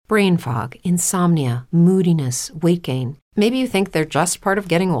brain fog, insomnia, moodiness, weight gain. Maybe you think they're just part of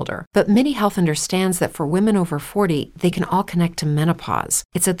getting older, but MIDI Health understands that for women over 40, they can all connect to menopause.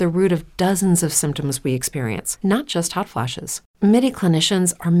 It's at the root of dozens of symptoms we experience, not just hot flashes. MIDI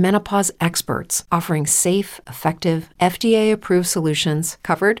clinicians are menopause experts, offering safe, effective, FDA-approved solutions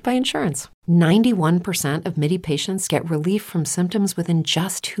covered by insurance. 91% of MIDI patients get relief from symptoms within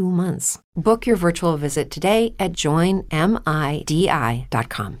just 2 months. Book your virtual visit today at joinmidi.com.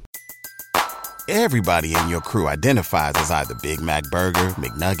 Everybody in your crew identifies as either Big Mac Burger,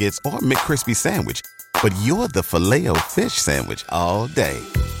 McNuggets, or McCrispy Sandwich. But you're the Filet-O-Fish Sandwich all day.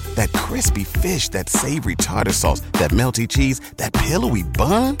 That crispy fish, that savory tartar sauce, that melty cheese, that pillowy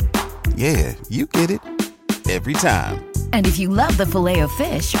bun. Yeah, you get it. Every time. And if you love the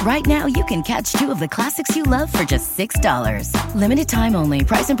Filet-O-Fish, right now you can catch 2 of the classics you love for just $6. Limited time only.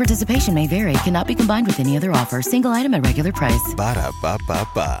 Price and participation may vary. Cannot be combined with any other offer. Single item at regular price.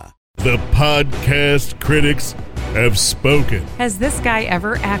 Ba-da-ba-ba-ba. The podcast critics have spoken. Has this guy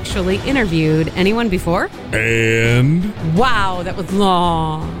ever actually interviewed anyone before? And... wow, that was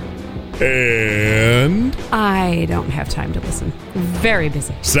long. And... I don't have time to listen. Very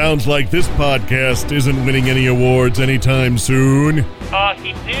busy. sounds like this podcast isn't winning any awards anytime soon.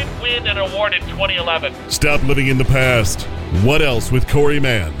 He did win an award in 2011. Stop living in the past. What else with Corey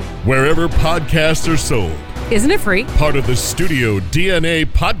Mann? Wherever podcasts are sold. Isn't it free? Part of the Studio DNA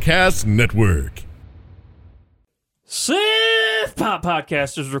Podcast Network. Sif Pop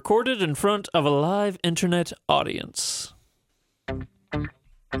Podcast is recorded in front of a live internet audience.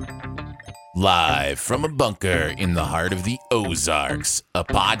 Live from a bunker in the heart of the Ozarks, a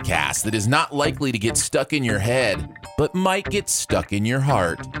podcast that is not likely to get stuck in your head, but might get stuck in your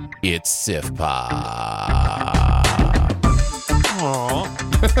heart. It's Sif Pop.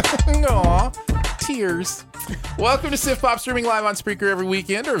 Aww. Tears. Welcome to Sif Pop, streaming live on Spreaker every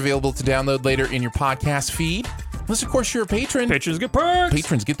weekend, or available to download later in your podcast feed. Unless, of course, you're a patron. Patrons get perks.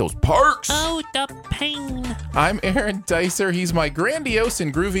 Patrons get those perks. Oh, the pain. I'm Aaron Dicer. He's my grandiose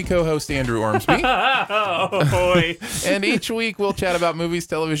and groovy co-host, Andrew Ormsby. Oh, boy. And each week we'll chat about movies,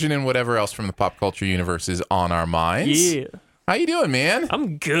 television, and whatever else from the pop culture universe is on our minds. Yeah. How you doing, man?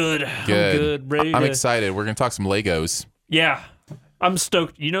 I'm good. Good. I'm good. Ready I'm to... excited. We're going to talk some Legos. Yeah. I'm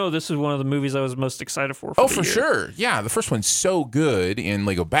stoked. You know, this is one of the movies I was most excited for Oh, the for year. sure. Yeah, the first one's so good, and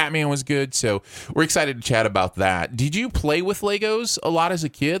Lego Batman was good, so we're excited to chat about that. Did you play with Legos a lot as a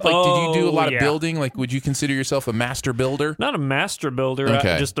kid? Like, did you do a lot of building? Like, would you consider yourself a master builder? Not a master builder,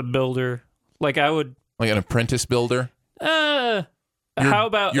 Okay. just a builder. Like, I would... Like an apprentice builder? how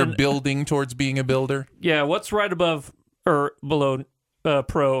about... You're building towards being a builder? Yeah, what's right above or below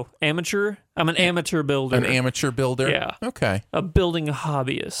pro? Amateur? I'm an amateur builder. An amateur builder? Yeah. Okay. A building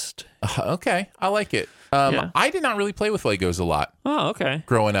hobbyist. Okay, I like it. Yeah. I did not really play with Legos a lot Oh, okay.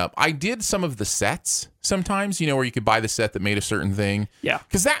 growing up. I did some of the sets sometimes, you know, where you could buy the set that made a certain thing. Yeah.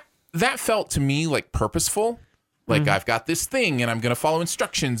 Because that felt to me like purposeful. Like, I've got this thing and I'm going to follow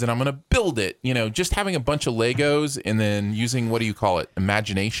instructions and I'm going to build it. You know, just having a bunch of Legos and then using, what do you call it?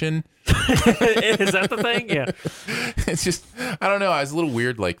 Imagination? Is that the thing? Yeah. It's just, I don't know. I was a little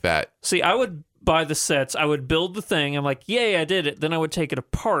weird like that. See, I would buy the sets. I would build the thing. I'm like, yay, I did it. Then I would take it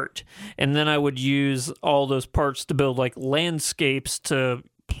apart. And then I would use all those parts to build like landscapes to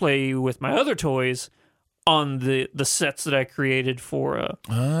play with my other toys on the sets that I created for. Oh,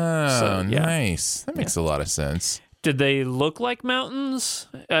 yeah. nice. That makes a lot of sense. Did they look like mountains?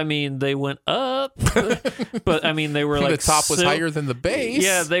 I mean, they went up, but I mean, they were like the top was higher than the base.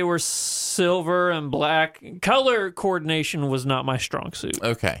 Yeah, they were silver and black. Color coordination was not my strong suit.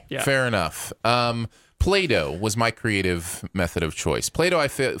 Okay, Yeah. fair enough. Play-Doh was my creative method of choice. Play-Doh, I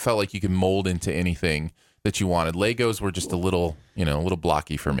felt like you could mold into anything that you wanted. Legos were just a little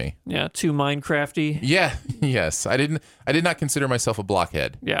blocky for me. Yeah, too Minecrafty. Yeah, yes. I did not consider myself a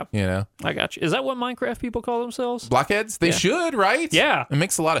blockhead. Yeah, You know? I got you. Is that what Minecraft people call themselves? Blockheads? They should, right? Yeah. It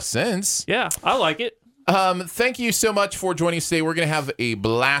makes a lot of sense. Yeah, I like it. Thank you so much for joining us today. We're going to have a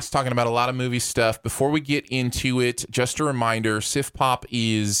blast talking about a lot of movie stuff. Before we get into it, just a reminder, Sif Pop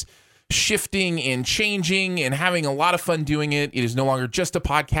is shifting and changing and having a lot of fun doing it. It is no longer just a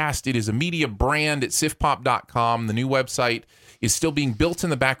podcast. It is a media brand at sifpop.com. The new website is still being built in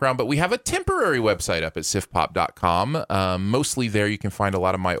the background, but we have a temporary website up at sifpop.com. Mostly there you can find a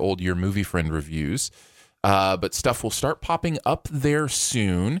lot of my old Your Movie Friend reviews. But stuff will start popping up there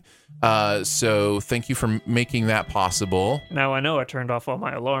soon. So thank you for making that possible. Now I know I turned off all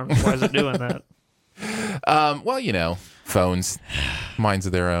my alarms. Why is it doing that? Well, you know, phones, minds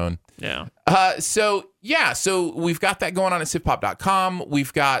of their own. Yeah. So we've got that going on at sifpop.com.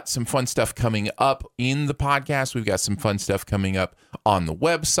 We've got some fun stuff coming up in the podcast. We've got some fun stuff coming up on the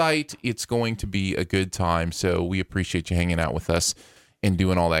website. It's going to be a good time. So we appreciate you hanging out with us and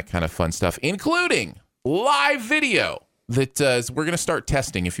doing all that kind of fun stuff, including live video that we're going to start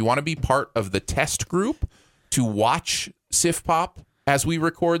testing. If you want to be part of the test group to watch Sif Pop as we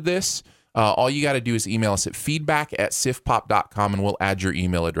record this, all you got to do is email us at feedback@sifpop.com, and we'll add your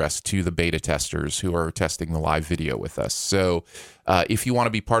email address to the beta testers who are testing the live video with us. So if you want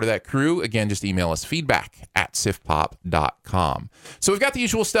to be part of that crew, again, just email us feedback@sifpop.com. So we've got the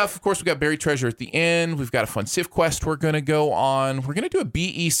usual stuff. Of course, we've got Buried Treasure at the end. We've got a fun Sif Quest we're going to go on. We're going to do a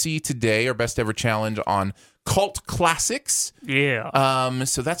BEC today, our best ever challenge on cult classics. Yeah.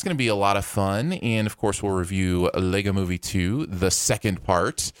 So that's going to be a lot of fun. And of course, we'll review Lego Movie 2, the second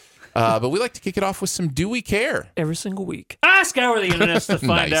part. But we like to kick it off with some Do We Care? Every single week, I scour the internet to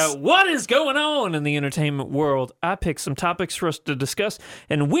find Nice. out what is going on in the entertainment world. I pick some topics for us to discuss,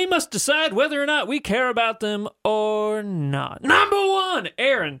 and we must decide whether or not we care about them or not. Number one,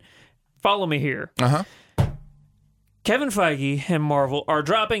 Aaron, follow me here. Kevin Feige and Marvel are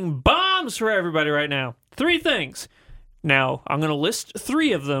dropping bombs for everybody right now. 3 things. Now, I'm going to list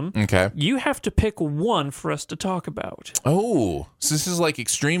 3 of them. Okay. You have to pick one for us to talk about. Oh, so this is like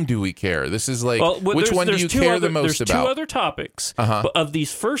extreme Do We Care? This is like, Well, which one do you care the most there's about? There's 2 other topics, but of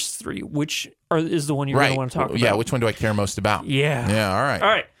these first 3, which is the one you're going to want to talk about? Yeah, which one do I care most about? Yeah. Yeah, all right. All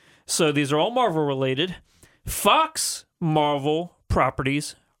right. So these are all Marvel related. Fox Marvel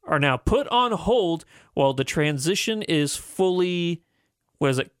properties are now put on hold while the transition is fully,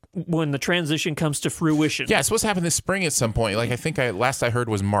 when the transition comes to fruition. Yeah, it's supposed to happen this spring at some point. Like, I think last I heard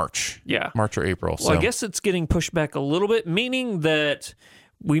was March. Yeah. March or April. Well, I guess it's getting pushed back a little bit, meaning that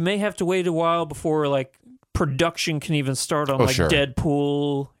we may have to wait a while before, like, production can even start on, sure.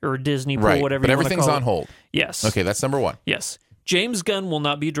 Deadpool or Disney Pool, right. whatever but you want to everything's call on it. hold. Yes. Okay, that's number 1. Yes. James Gunn will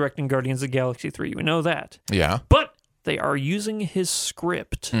not be directing Guardians of the Galaxy 3. We know that. Yeah. But they are using his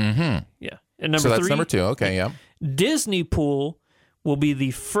script. Mm-hmm. Yeah. And number 3. So that's number 2. Okay, yeah. Disney Pool will be the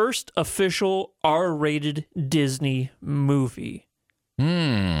first official R-rated Disney movie.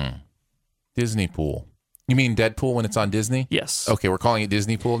 Disney Pool. You mean Deadpool when it's on Disney? Yes. Okay, we're calling it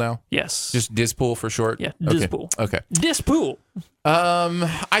Disney Pool now? Yes. Just Dispool for short? Yeah, Okay. Dispool. Okay. Dispool.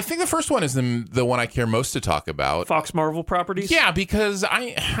 I think the first one is the one I care most to talk about. Fox Marvel properties? Yeah, because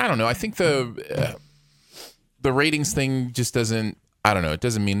I don't know. I think the ratings thing just doesn't, I don't know. It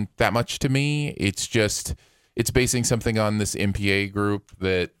doesn't mean that much to me. It's just, it's basing something on this MPA group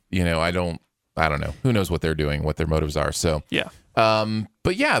that, I don't know. Who knows what they're doing, what their motives are. So, yeah.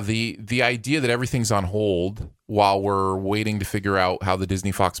 But yeah, the idea that everything's on hold while we're waiting to figure out how the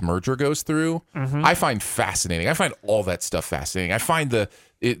Disney Fox merger goes through, I find fascinating. I find all that stuff fascinating. I find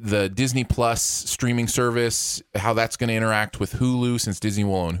the Disney Plus streaming service, how that's going to interact with Hulu, since Disney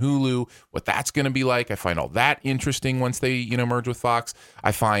will own Hulu, what that's going to be like. I find all that interesting once they, merge with Fox.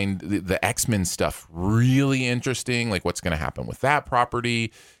 I find the X-Men stuff really interesting, like what's going to happen with that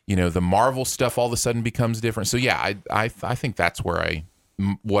property. The Marvel stuff all of a sudden becomes different. So yeah, I think that's where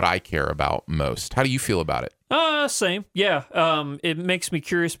what I care about most. How do you feel about it? Same. Yeah. It makes me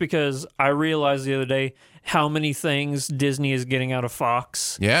curious because I realized the other day how many things Disney is getting out of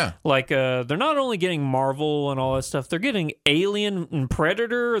Fox. Yeah. Like, they're not only getting Marvel and all that stuff, they're getting Alien and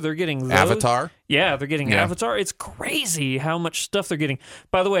Predator. They're getting those. Avatar. Yeah, they're getting Avatar. It's crazy how much stuff they're getting.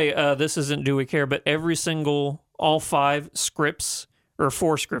 By the way, this isn't Do We Care, but all 5 scripts, or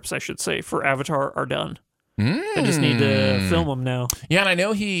 4 scripts, I should say, for Avatar are done. They just need to film them now. Yeah, and I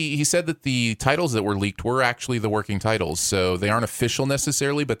know he said that the titles that were leaked were actually the working titles, so they aren't official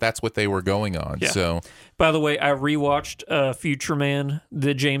necessarily, but that's what they were going on. Yeah. So, by the way, I rewatched Future Man,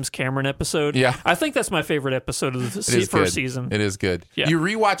 the James Cameron episode. Yeah. I think that's my favorite episode of the first season. It is good. Yeah. You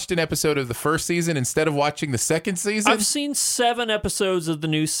rewatched an episode of the first season instead of watching the second season? I've seen 7 episodes of the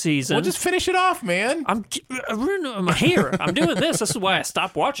new season. Well, just finish it off, man. I'm here. I'm doing this. This is why I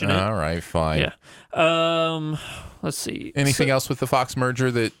stopped watching it. All right, fine. Yeah. Let's see. Anything else with the Fox merger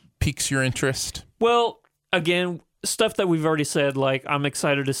that piques your interest? Well, again, stuff that we've already said, like I'm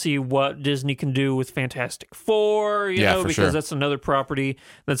excited to see what Disney can do with Fantastic Four, because that's another property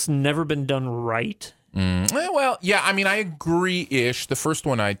that's never been done right. Well, yeah, I mean, I agree-ish. The first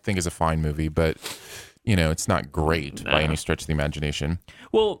one I think is a fine movie, but, it's not great by any stretch of the imagination.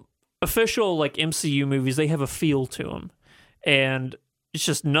 Well, official, MCU movies, they have a feel to them. And it's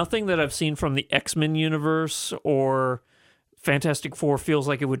just nothing that I've seen from the X-Men universe or Fantastic Four feels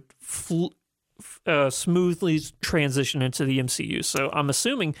like it would smoothly transition into the MCU. So I'm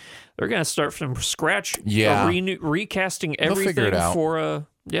assuming they're going to start from scratch, Yeah. recasting They'll figure it everything out. for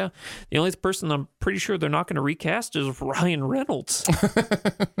yeah. The only person I'm pretty sure they're not going to recast is Ryan Reynolds.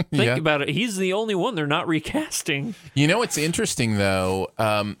 Think about it. He's the only one they're not recasting. You know what's interesting though?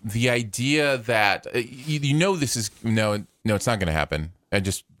 The idea that this is no, it's not going to happen. I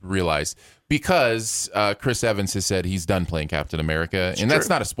just realized because Chris Evans has said he's done playing Captain America, and that's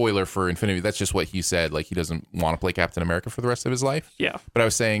not a spoiler for Infinity. That's just what he said. Like he doesn't want to play Captain America for the rest of his life. Yeah. But I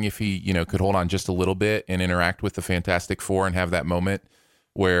was saying if he could hold on just a little bit and interact with the Fantastic Four and have that moment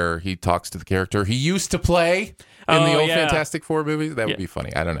where he talks to the character he used to play in the old Fantastic Four movies, that would be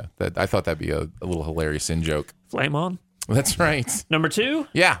funny. I don't know. I thought that'd be a little hilarious in joke. Flame on. That's right. Number 2?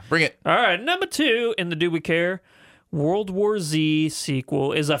 Yeah, bring it. All right, number 2 in the Do We Care? World War Z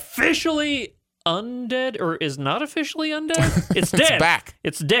sequel is officially undead, or is not officially undead? It's dead. It's back.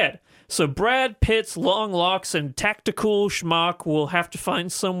 It's dead. So Brad Pitt's long locks and tactical schmuck will have to find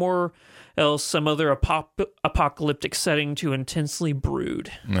somewhere else, some other apocalyptic setting to intensely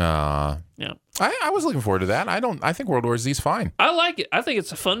brood. Yeah. I was looking forward to that. I think World War Z is fine. I like it. I think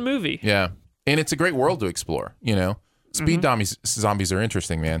it's a fun movie. Yeah. And it's a great world to explore, Speed zombies are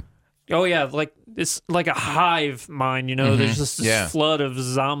interesting, man. Oh, yeah, like it's like a hive mind, There's just this flood of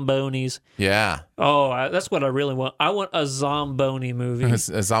zombonis. Yeah. Oh, that's what I really want. I want a zomboni movie.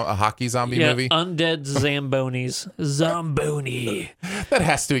 A hockey zombie movie? Undead zambonis. Zomboni. That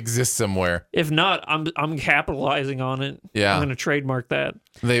has to exist somewhere. If not, I'm capitalizing on it. Yeah. I'm going to trademark that.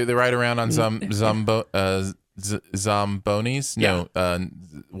 They ride around on zombonis? Yeah. No.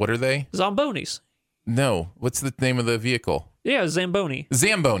 What are they? Zombonis. No. What's the name of the vehicle? Yeah, Zamboni.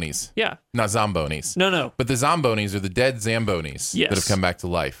 Zambonis. Yeah. Not Zombonis. No. But the Zombonis are the dead Zambonis that have come back to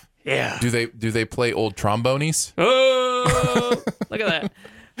life. Yeah. Do they play old trombonis? Oh, look at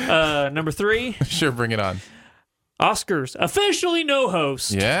that. Number 3. Sure, bring it on. Oscars. Officially no host.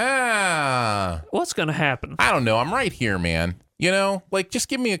 Yeah. What's going to happen? I don't know. I'm right here, man. Just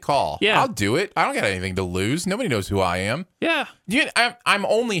give me a call. Yeah. I'll do it. I don't got anything to lose. Nobody knows who I am. Yeah. I'm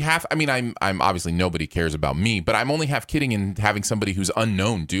only half. I mean, I'm obviously nobody cares about me, but I'm only half kidding in having somebody who's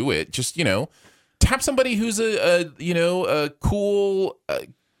unknown do it. Just tap somebody who's a cool,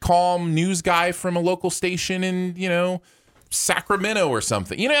 calm news guy from a local station in Sacramento or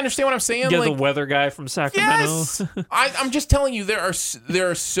something. You understand what I'm saying? You're the weather guy from Sacramento. Yes. I'm just telling you, there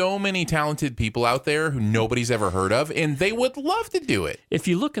are so many talented people out there who nobody's ever heard of, and they would love to do it. If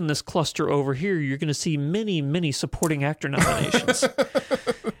you look in this cluster over here, you're going to see many, many supporting actor nominations.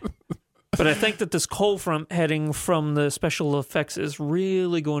 But I think that this coal front heading from the special effects is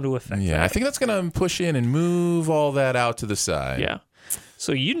really going to affect that. I think that's going to push in and move all that out to the side. Yeah.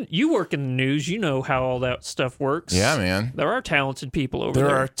 So you work in the news, you know how all that stuff works. Yeah, man. There are talented people over there.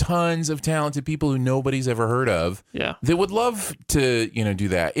 There are tons of talented people who nobody's ever heard of. Yeah. They would love to, do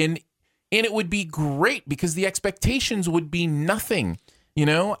that. And it would be great because the expectations would be nothing.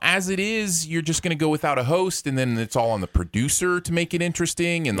 As it is, you're just going to go without a host, and then it's all on the producer to make it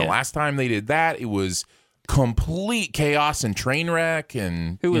interesting. And the last time they did that, it was complete chaos and train wreck.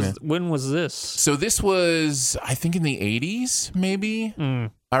 And when was this? So this was, I think, in the 80s, maybe.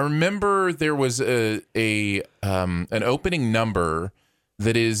 I remember there was an opening number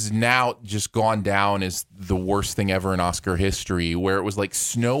that is now just gone down as the worst thing ever in Oscar history, where it was like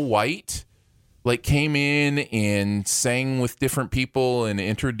Snow White came in and sang with different people and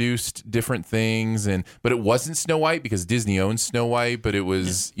introduced different things, but it wasn't Snow White because Disney owns Snow White, but it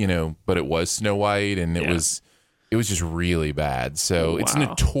was but it was Snow White, and it was just really bad. So it's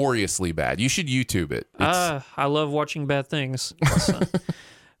notoriously bad. You should YouTube it. I love watching bad things.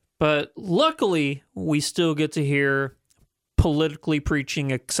 But luckily, we still get to hear politically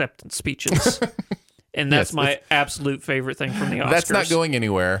preaching acceptance speeches. And that's my absolute favorite thing from the Oscars. That's not going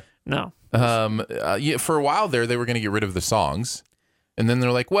anywhere. No. For a while there, they were going to get rid of the songs. And then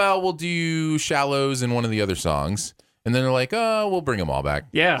they're like, well, we'll do Shallows and one of the other songs. And then they're like, oh, we'll bring them all back.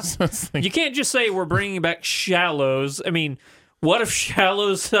 Yeah. So it's like, you can't just say we're bringing back Shallows. I mean, what if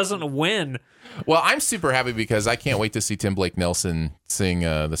Shallows doesn't win? Well, I'm super happy because I can't wait to see Tim Blake Nelson sing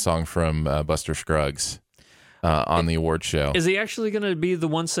the song from Buster Scruggs on the award show. Is he actually going to be the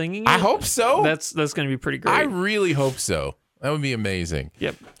one singing it? I hope so. That's going to be pretty great. I really hope so. That would be amazing.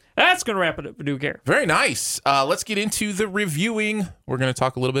 Yep. That's going to wrap it up for Do Care. Very nice. Let's get into the reviewing. We're going to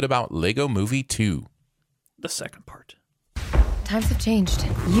talk a little bit about Lego Movie 2. The second part. Times have changed.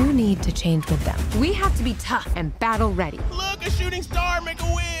 You need to change with them. We have to be tough and battle ready. Look, a shooting star, make a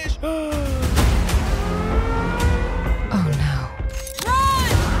wish. Oh no.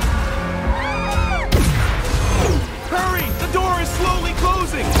 Run! Hurry, the door is slowly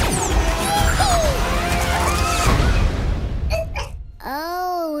closing.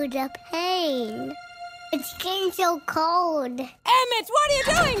 the pain. It's getting so cold. Emmett, what are you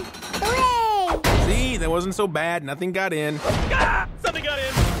doing? Hooray! See, that wasn't so bad. Nothing got in. Ah! Something got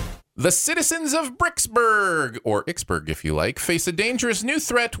in. The citizens of Bricksburg, or Icksburg if you like, face a dangerous new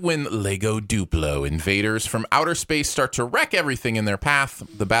threat when Lego Duplo invaders from outer space start to wreck everything in their path.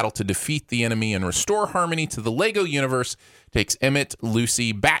 The battle to defeat the enemy and restore harmony to the Lego universe takes Emmett,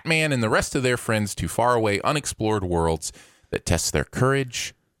 Lucy, Batman, and the rest of their friends to faraway, unexplored worlds that test their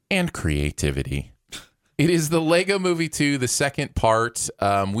courage and creativity. It is the Lego Movie 2, the second part.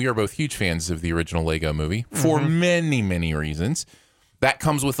 We are both huge fans of the original Lego Movie for many, many reasons. That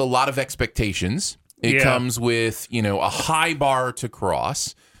comes with a lot of expectations. It comes with, a high bar to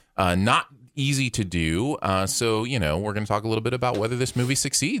cross. Not easy to do. So, we're going to talk a little bit about whether this movie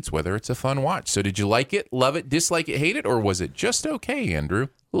succeeds, whether it's a fun watch. So did you like it, love it, dislike it, hate it, or was it just okay, Andrew?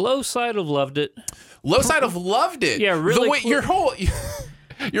 Low side of loved it. Low side of loved it? Yeah, really. The way,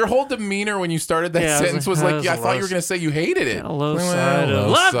 your whole demeanor when you started that sentence was like, I thought you were going to say you hated it. Yeah, low side of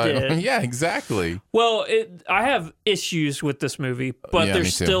loved it. Yeah, exactly. Well, I have issues with this movie, but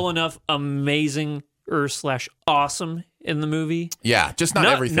there's still enough amazing / awesome in the movie. Yeah, just not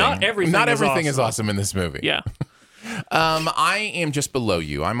everything. Not everything is awesome in this movie. Yeah. I am just below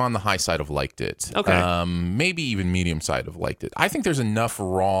you. I'm on the high side of liked it. Okay. Maybe even medium side of liked it. I think there's enough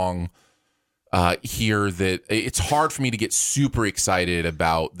wrong here that it's hard for me to get super excited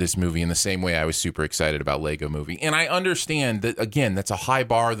about this movie in the same way I was super excited about Lego Movie. And I understand that, again, that's a high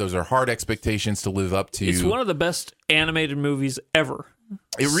bar. Those are hard expectations to live up to. It's one of the best animated movies ever.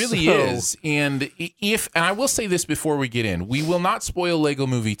 It really is. And I will say this before we get in, we will not spoil Lego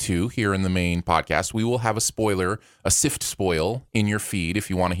Movie 2 here in the main podcast. We will have a spoiler, a SIFT spoil in your feed if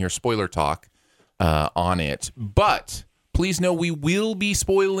you want to hear spoiler talk on it. But please know we will be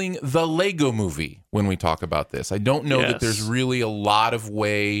spoiling the Lego Movie when we talk about this. I don't know that there's really a lot of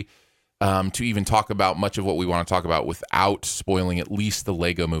way to even talk about much of what we want to talk about without spoiling at least the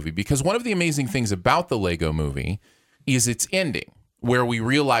Lego Movie. Because one of the amazing things about the Lego Movie is its ending, where we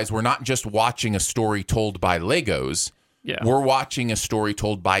realize we're not just watching a story told by Legos. Yeah. We're watching a story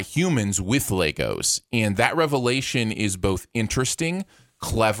told by humans with Legos. And that revelation is both interesting,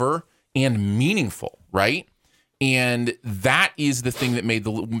 clever, and meaningful, right? And that is the thing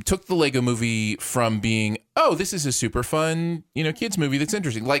that took the Lego Movie from being, oh, this is a super fun, kids movie that's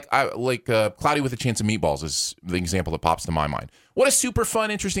interesting. Like Cloudy with a Chance of Meatballs is the example that pops to my mind. What a super fun,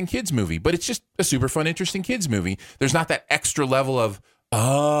 interesting kids movie, but it's just a super fun, interesting kids movie. There's not that extra level of,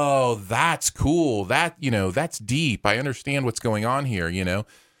 oh, that's cool. That's deep. I understand what's going on here,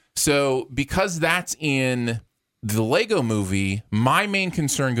 So because that's in the Lego Movie, my main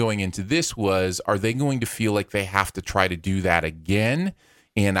concern going into this was, are they going to feel like they have to try to do that again?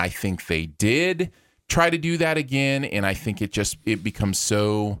 And I think they did try to do that again. And I think it becomes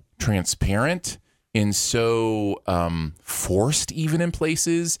so transparent and so forced even in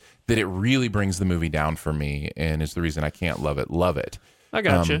places that it really brings the movie down for me and is the reason I can't love it. I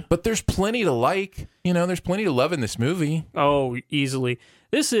gotcha. But there's plenty to like. There's plenty to love in this movie. Oh, easily.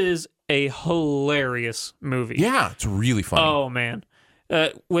 This is a hilarious movie. Yeah, it's really funny. Oh, man.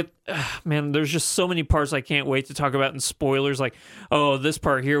 There's just so many parts I can't wait to talk about in spoilers. Like, oh, this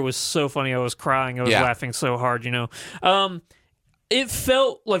part here was so funny. I was crying. I was laughing so hard, It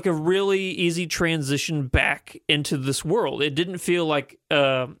felt like a really easy transition back into this world. It didn't feel like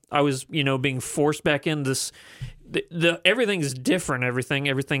I was, being forced back in this. Everything's different. Everything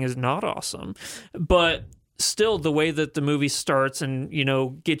is not awesome. But still, the way that the movie starts and,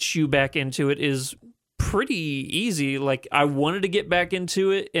 gets you back into it is pretty easy. Like, I wanted to get back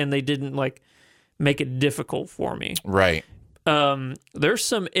into it, and they didn't, make it difficult for me. Right. There's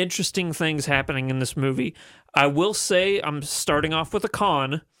some interesting things happening in this movie. I will say, I'm starting off with a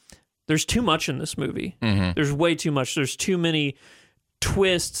con. There's too much in this movie. Mm-hmm. There's way too much. There's too many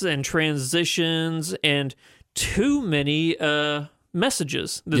twists and transitions and too many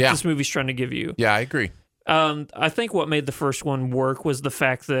messages that this movie's trying to give you. Yeah, I agree. I think what made the first one work was the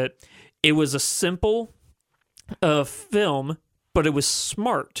fact that it was a simple film, but it was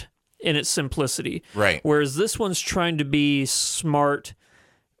smart in its simplicity. Right. Whereas this one's trying to be smart,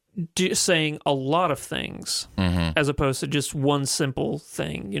 saying a lot of things, as opposed to just one simple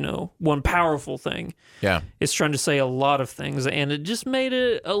thing, one powerful thing. Yeah. It's trying to say a lot of things, and it just made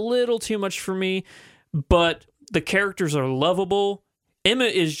it a little too much for me, but the characters are lovable. Emma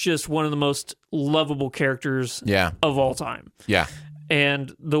is just one of the most lovable characters of all time. Yeah.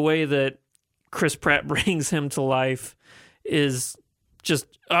 And the way that Chris Pratt brings him to life is just,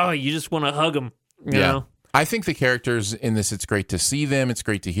 you just want to hug him, you know? I think the characters in this, it's great to see them. It's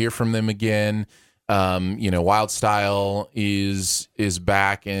great to hear from them again. Wild Style is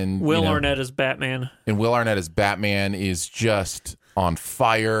back, and Will Arnett as Batman. And Will Arnett as Batman is just on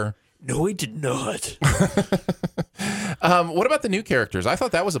fire. No, he did not. What about the new characters? I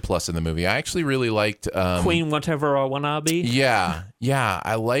thought that was a plus in the movie. I actually really liked Queen Whatever I Wanna Be. Yeah,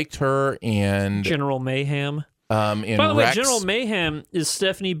 I liked her and General Mayhem. And by the way, Rex. General Mayhem is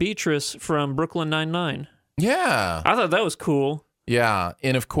Stephanie Beatrice from Brooklyn Nine-Nine. Yeah, I thought that was cool. Yeah,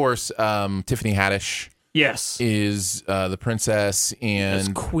 and of course, Tiffany Haddish. Yes, is the princess and as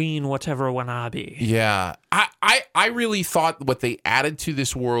Queen Whatever I Wanna Be. Yeah, I really thought what they added to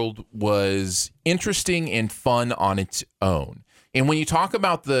this world was interesting and fun on its own. And when you talk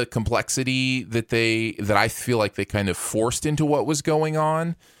about the complexity that I feel like they kind of forced into what was going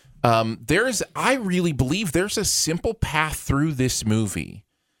on, I really believe there's a simple path through this movie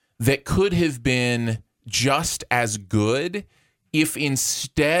that could have been just as good if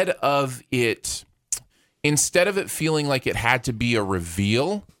instead of it feeling like it had to be a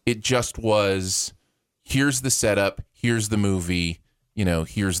reveal, it just was, here's the setup, here's the movie,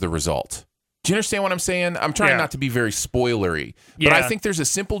 here's the result. Do you understand what I'm saying? I'm trying not to be very spoilery, but I think there's a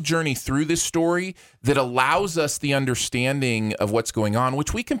simple journey through this story that allows us the understanding of what's going on,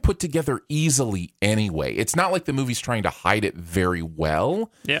 which we can put together easily anyway. It's not like the movie's trying to hide it very well.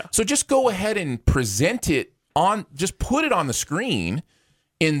 Yeah. So just go ahead and present it just put it on the screen,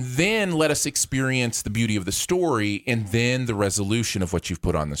 and then let us experience the beauty of the story and then the resolution of what you've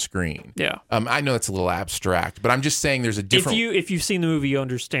put on the screen. Yeah. I know it's a little abstract, but I'm just saying there's a different... If you've seen the movie, you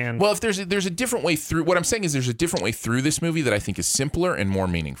understand. Well, if there's a different way through... What I'm saying is there's a different way through this movie that I think is simpler and more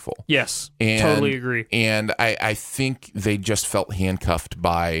meaningful. Yes, totally agree. And I think they just felt handcuffed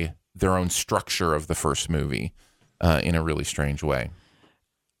by their own structure of the first movie in a really strange way.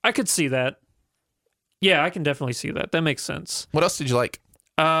 I could see that. Yeah, I can definitely see that. That makes sense. What else did you like?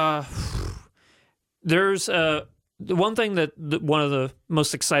 There's one thing one of the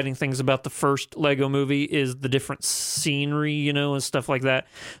most exciting things about the first Lego movie is the different scenery, and stuff like that.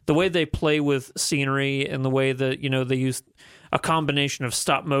 The way they play with scenery and the way that, they use a combination of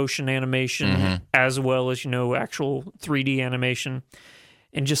stop motion animation as well as, actual 3D animation.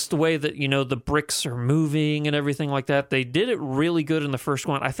 And just the way that, the bricks are moving and everything like that. They did it really good in the first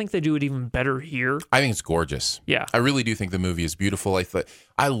one. I think they do it even better here. I think it's gorgeous. Yeah. I really do think the movie is beautiful.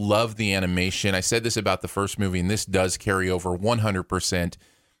 I love the animation. I said this about the first movie, and this does carry over 100%.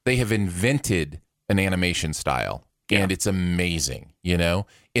 They have invented an animation style, and it's amazing, and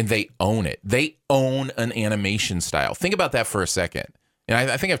they own it. They own an animation style. Think about that for a second. And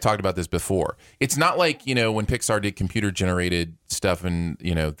I think I've talked about this before. It's not like, when Pixar did computer-generated stuff and,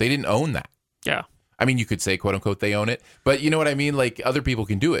 they didn't own that. Yeah. I mean, you could say, quote unquote, they own it. But you know what I mean? Like, other people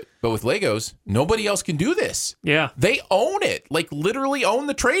can do it. But with Legos, nobody else can do this. Yeah. They own it. Like, literally own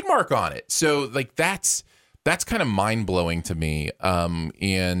the trademark on it. So, like, that's kind of mind-blowing to me.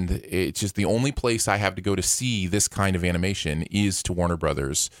 And it's just the only place I have to go to see this kind of animation is to Warner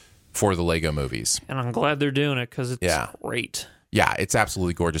Brothers for the Lego movies. And I'm glad they're doing it because it's great. Yeah, it's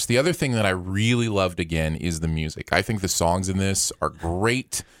absolutely gorgeous. The other thing that I really loved, again, is the music. I think the songs in this are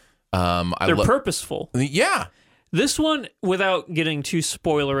great. They're purposeful. Yeah. This one, without getting too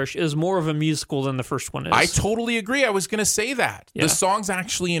spoilerish, is more of a musical than the first one is. I totally agree. I was going to say that. Yeah. The songs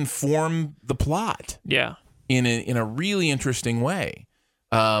actually inform the plot. Yeah. In a really interesting way.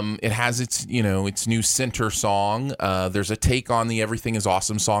 It has its new center song. There's a take on the Everything is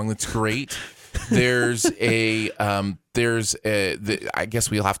Awesome song that's great. I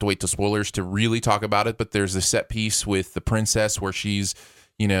guess we'll have to wait till spoilers to really talk about it, but there's a set piece with the princess where she's,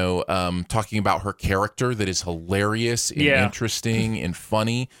 talking about her character that is hilarious and interesting and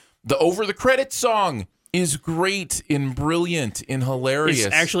funny. The over the credits song is great and brilliant and hilarious.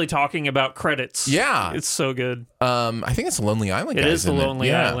 It's actually talking about credits. Yeah. It's so good. I think it's the Lonely Island. It is the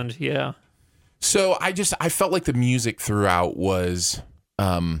Lonely Island. Yeah. So I felt like the music throughout was,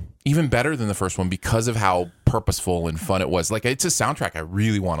 even better than the first one because of how purposeful and fun it was. Like, it's a soundtrack I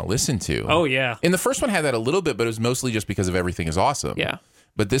really want to listen to. Oh, yeah. And the first one had that a little bit, but it was mostly just because of Everything is Awesome. Yeah.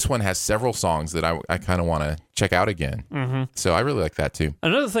 But this one has several songs that I kind of want to check out again. Mm-hmm. So I really like that, too.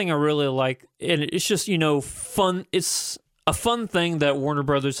 Another thing I really like, and it's just, fun. It's a fun thing that Warner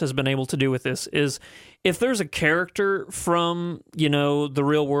Brothers has been able to do with this is if there's a character from, the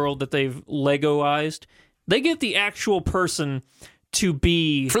real world that they've Legoized, they get the actual person to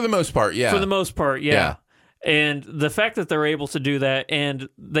be... For the most part, yeah. For the most part, yeah. And the fact that they're able to do that and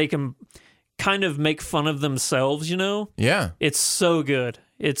they can kind of make fun of themselves, Yeah. It's so good.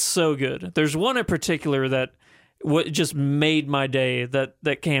 It's so good. There's one in particular that just made my day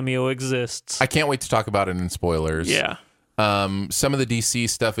that cameo exists. I can't wait to talk about it in spoilers. Yeah. Some of the DC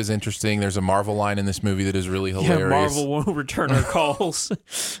stuff is interesting. There's a Marvel line in this movie that is really hilarious. Yeah, Marvel won't return our calls.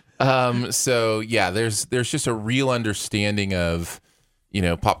 So yeah, there's just a real understanding of,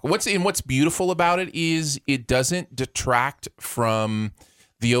 pop. What's beautiful about it is it doesn't detract from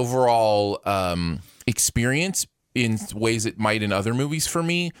the overall experience in ways it might in other movies for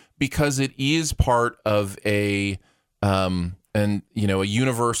me, because it is part of a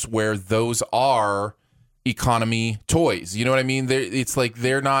universe where those are economy toys. You know what I mean? It's like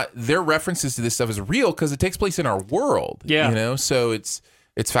their references to this stuff is real because it takes place in our world. Yeah. So it's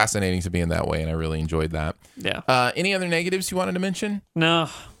fascinating to be in that way, and I really enjoyed that. Yeah. Any other negatives you wanted to mention? No,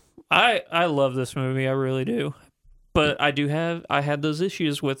 I love this movie. I really do. But I had those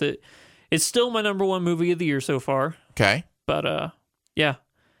issues with it. It's still my number one movie of the year so far. Okay. But yeah,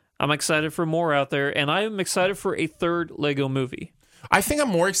 I'm excited for more out there, and I am excited for a third Lego movie. I think I'm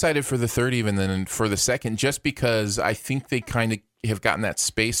more excited for the third even than for the second, just because I think they kind of have gotten that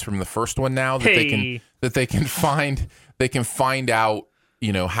space from the first one now that they can find out,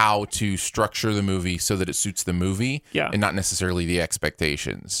 how to structure the movie so that it suits the movie, and not necessarily the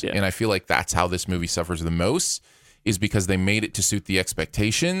expectations. Yeah. And I feel like that's how this movie suffers the most, is because they made it to suit the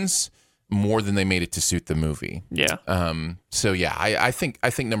expectations more than they made it to suit the movie. Yeah. So yeah, I think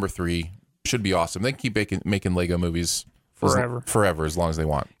number 3 should be awesome. They can keep making Lego movies forever as long as they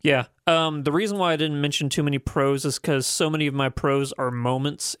want. Yeah. The reason why I didn't mention too many pros is because so many of my pros are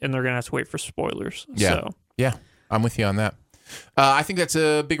moments, and they're gonna have to wait for spoilers. Yeah. So. Yeah, I'm with you on that. I think that's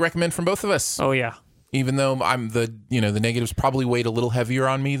a big recommend from both of us. Oh yeah. Even though I'm the negatives probably weighed a little heavier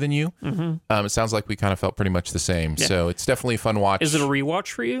on me than you. Mm-hmm. It sounds like we kind of felt pretty much the same. Yeah. So it's definitely a fun watch. Is it a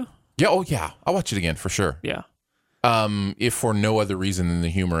rewatch for you? Yeah. Oh yeah. I'll watch it again for sure. Yeah. If for no other reason than the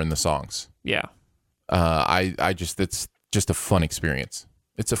humor in the songs. Yeah. It's just a fun experience.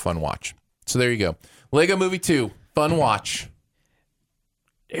 It's a fun watch. So there you go. Lego Movie 2, fun watch.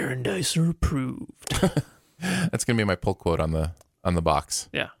 Aaron Dicer approved. That's gonna be my pull quote on the box.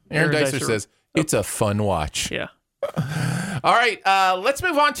 Yeah. Aaron Dicer says it's a fun watch. Yeah. All right, let's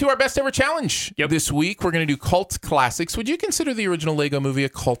move on to our best ever challenge. Yep. This week, we're going to do cult classics. Would you consider the original Lego movie a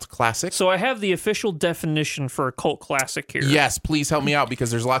cult classic? So I have the official definition for a cult classic here. Yes, please help me out,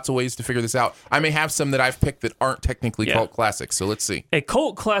 because there's lots of ways to figure this out. I may have some that I've picked that aren't technically cult classics, so let's see. A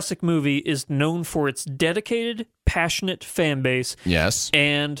cult classic movie is known for its dedicated, passionate fan base. Yes.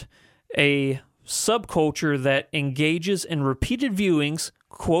 And a subculture that engages in repeated viewings,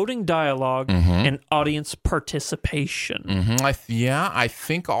 quoting dialogue, and audience participation. I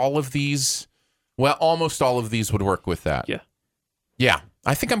think all of these, almost all of these would work with that. Yeah. Yeah,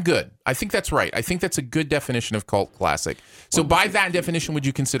 I think I'm good. I think that's right. I think that's a good definition of cult classic. So by that definition, would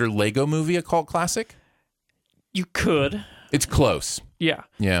you consider Lego Movie a cult classic? You could. It's close. Yeah.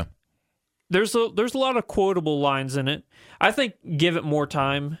 Yeah. There's a lot of quotable lines in it. I think give it more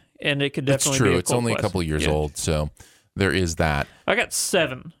time, and it could definitely be a cult It's only a couple years old, so there is that. I got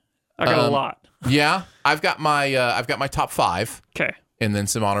 7. I got a lot. Yeah, I've got my top 5. Okay, and then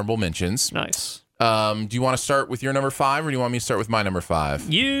some honorable mentions. Nice. Do you want to start with your number 5, or do you want me to start with my number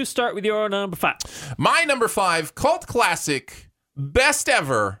 5? You start with your number 5. My number 5 cult classic, best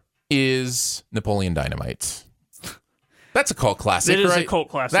ever, is Napoleon Dynamite. That's a cult classic. It is right? a cult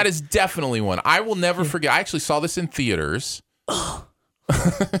classic. That is definitely one. I will never forget. I actually saw this in theaters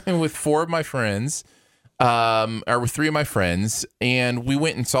with 4 of my friends. Or with 3 of my friends, and we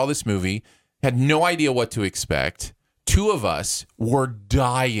went and saw this movie, had no idea what to expect. 2 of us were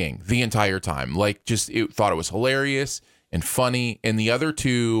dying the entire time, thought it was hilarious and funny, and the other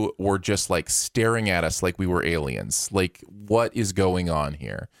 2 were just like staring at us like we were aliens. Like, what is going on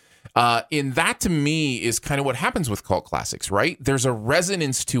here? And that to me is kind of what happens with cult classics, right? There's a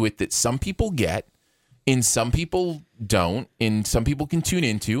resonance to it that some people get, and some people don't, and some people can tune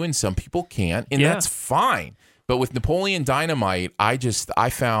into, and some people can't, and that's fine. But with Napoleon Dynamite, I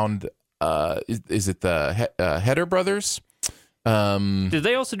found, is it the Heder brothers? Did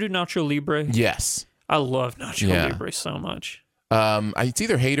they also do Nacho Libre? Yes. I love Nacho Libre so much. It's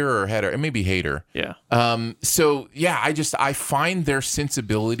either Hader or Heder. It may be Hader. Yeah. I find their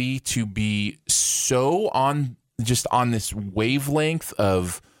sensibility to be so on this wavelength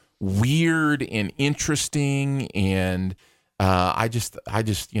of weird and interesting, and I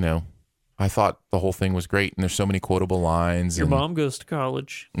thought the whole thing was great, and there's so many quotable lines. Your mom goes to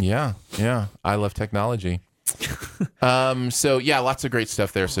college. Yeah, I love technology. Lots of great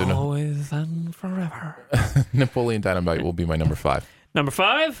stuff there. So always and forever. Napoleon Dynamite will be my number 5. Number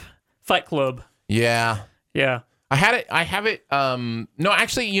 5, Fight Club. Yeah. I have it. No,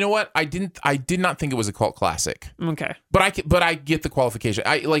 actually, you know what? I did not think it was a cult classic. Okay. But I get the qualification.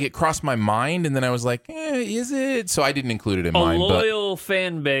 It crossed my mind, and then I was like, is it? So I didn't include it in mine. A loyal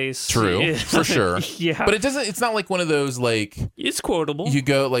fan base. True, for sure. Yeah. But it's not like one of those, like... It's quotable. You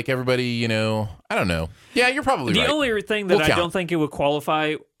go, like, everybody, I don't know. Yeah, you're probably right. The only thing that I don't think it would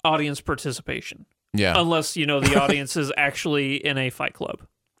qualify, audience participation. Yeah. Unless, the audience is actually in a fight club.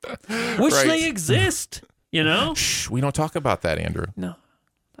 Which they exist. Shh, we don't talk about that, Andrew. No.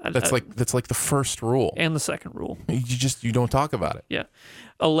 That's like the first rule. And the second rule. You don't talk about it. Yeah.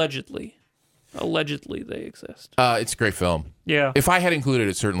 Allegedly they exist. It's a great film. Yeah. If I had included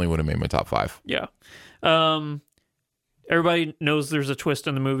it, certainly would have made my top 5. Yeah. Everybody knows there's a twist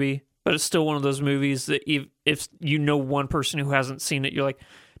in the movie, but it's still one of those movies that if you know one person who hasn't seen it, you're like,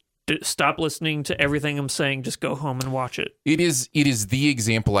 stop listening to everything I'm saying. Just go home and watch it. It is the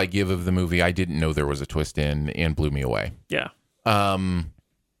example I give of the movie I didn't know there was a twist in and blew me away. Yeah.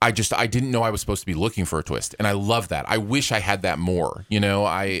 I didn't know I was supposed to be looking for a twist, and I love that. I wish I had that more.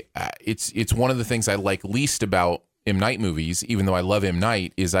 It's one of the things I like least about M. Night movies, even though I love M.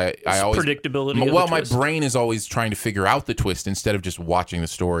 Night, is I always predictability. Well, my brain is always trying to figure out the twist instead of just watching the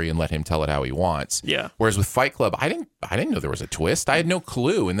story and let him tell it how he wants. Yeah. Whereas with Fight Club, I didn't know there was a twist. I had no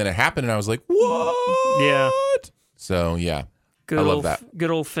clue, and then it happened, and I was like, what? Yeah. So yeah, I love that. Good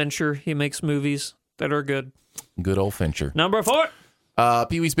old Fincher. He makes movies that are good. Good old Fincher. Number 4.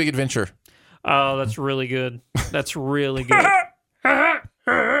 Pee-wee's Big Adventure. Oh, that's really good. That's really good.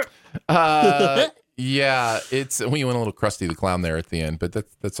 Yeah, we went a little Krusty the Clown there at the end, but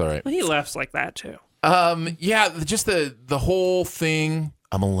that's all right. He laughs like that too. Yeah, just the whole thing.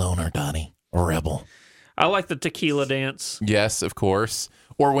 I'm a loner, Donnie, a rebel. I like the tequila dance. Yes, of course.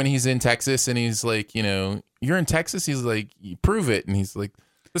 Or when he's in Texas and he's like, you're in Texas. He's like, you prove it, and he's like,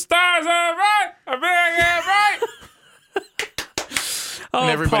 the stars are right, I'm being right. And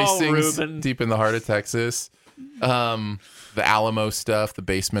everybody Paul sings Rubin. Deep in the Heart of Texas. The Alamo stuff, the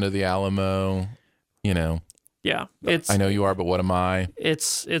basement of the Alamo. Yeah, I Know You Are, But What Am I?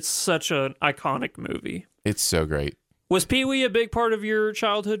 It's such an iconic movie. It's so great. Was Pee-wee a big part of your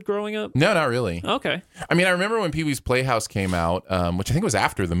childhood growing up? No, not really. Okay. I mean, I remember when Pee-wee's Playhouse came out, which I think was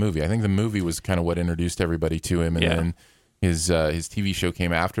after the movie. I think the movie was kind of what introduced everybody to him, and then his TV show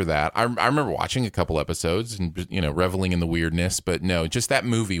came after that. I remember watching a couple episodes and reveling in the weirdness, but no, just that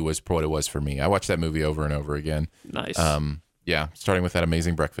movie was what it was for me. I watched that movie over and over again. Nice. Yeah, starting with that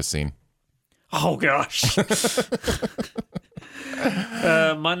amazing breakfast scene. Oh, gosh.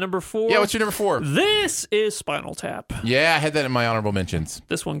 My number 4. Yeah, what's your number 4? This is Spinal Tap. Yeah, I had that in my honorable mentions.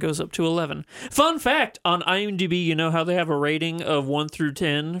 This one goes up to 11. Fun fact, on IMDb, you know how they have a rating of 1 through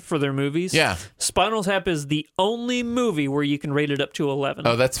 10 for their movies? Yeah. Spinal Tap is the only movie where you can rate it up to 11.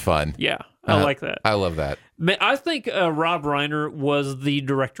 Oh, that's fun. Yeah, I like that. I love that. I think Rob Reiner was the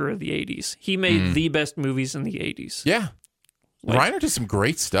director of the 80s. He made the best movies in the 80s. Yeah. Reiner did some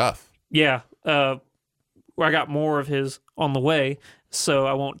great stuff. Yeah. I got more of his on the way, so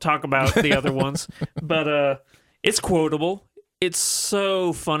I won't talk about the other ones. But it's quotable. It's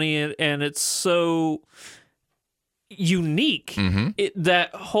so funny, and it's so unique. Mm-hmm.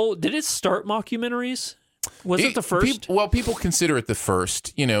 Did it start mockumentaries? Was it the first? People consider it the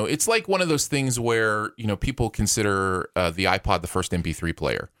first. It's like one of those things where, people consider the iPod the first MP3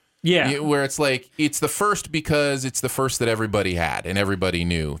 player. Yeah. Where it's like, it's the first because it's the first that everybody had and everybody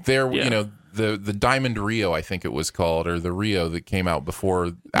knew. The Diamond Rio, I think it was called, or the Rio that came out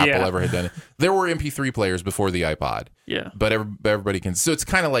before Apple ever had done it. There were MP3 players before the iPod. Yeah. But everybody can. So it's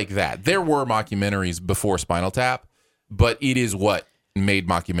kind of like that. There were mockumentaries before Spinal Tap, but it is what made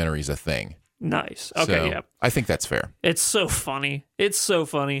mockumentaries a thing. Nice. Okay, so, yeah. I think that's fair. It's so funny.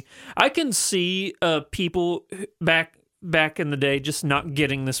 I can see people back in the day just not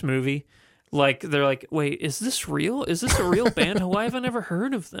getting this movie. Like, they're like, wait, is this real? Is this a real band? Why have I never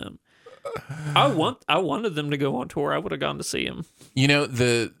heard of them? I wanted them to go on tour. I would have gone to see them.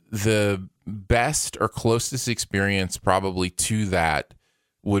 The best or closest experience probably to that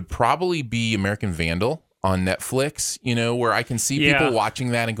would probably be American Vandal on Netflix, where I can see people watching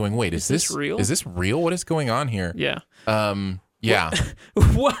that and going, wait, is this real? Is this real? What is going on here? Yeah. Yeah.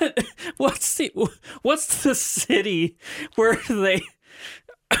 What's the city where they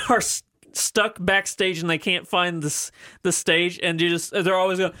are stuck backstage and they can't find the stage, and they're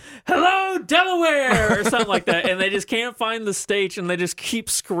always going, "Hello, Delaware," or something like that, and they just can't find the stage, and they just keep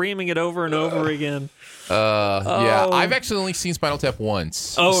screaming it over and over again. Yeah, I've actually only seen Spinal Tap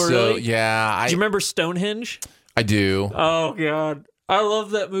once. Oh, really? So, yeah. Do you remember Stonehenge? I do. Oh, God. I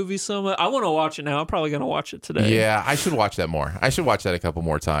love that movie so much. I want to watch it now. I'm probably going to watch it today. Yeah, I should watch that more. I should watch that a couple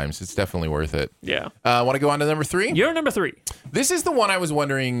more times. It's definitely worth it. Yeah. Want to go on to number 3? You're number 3. This is the one I was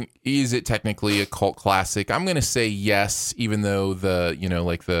wondering, is it technically a cult classic? I'm going to say yes, even though the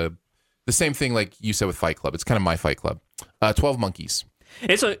same thing like you said with Fight Club. It's kind of my Fight Club. 12 Monkeys.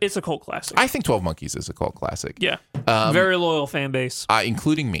 It's a cult classic. I think 12 Monkeys is a cult classic. Yeah. Very loyal fan base.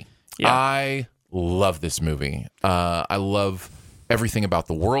 Including me. Yeah. I love this movie. I love everything about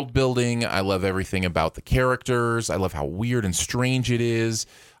the world building. I love everything about the characters. I love how weird and strange it is.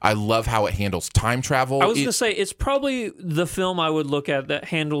 I love how it handles time travel. I was going to say, it's probably the film I would look at that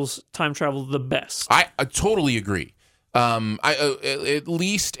handles time travel the best. I totally agree. At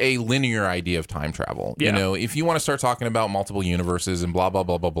least a linear idea of time travel. Yeah. You know, if you want to start talking about multiple universes and blah, blah,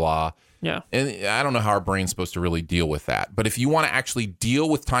 blah, blah, blah. Yeah. And I don't know how our brain's supposed to really deal with that. But if you want to actually deal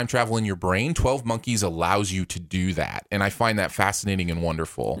with time travel in your brain, 12 Monkeys allows you to do that. And I find that fascinating and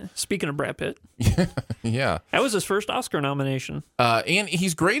wonderful. Speaking of Brad Pitt. Yeah. That was his first Oscar nomination. And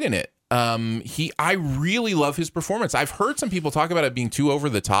he's great in it. I really love his performance. I've heard some people talk about it being too over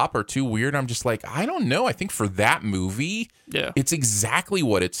the top or too weird. I'm just like, I don't know. I think for that movie, it's exactly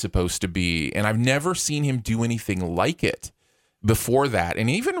what it's supposed to be. And I've never seen him do anything like it before that. And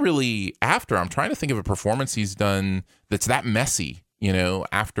even really after, I'm trying to think of a performance he's done that's that messy,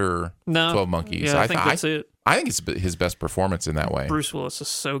 after 12 Monkeys. Yeah, I think that's it. I think it's his best performance in that way. Bruce Willis is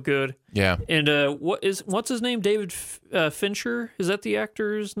so good. Yeah. And what's his name? David Fincher? Is that the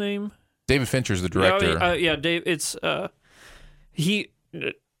actor's name? David Fincher's the director. Yeah, Dave. It's it's going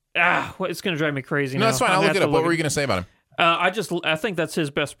to drive me crazy. No, now. that's fine. I'll look it up. What were you going to say about him? I think that's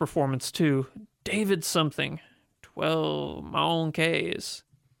his best performance too. David something. 12 Monkeys.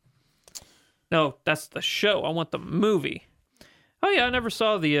 No, that's the show. I want the movie. Oh yeah, I never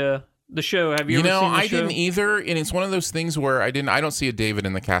saw the show. Have you ever seen the show? I didn't either, and it's one of those things where I don't see a David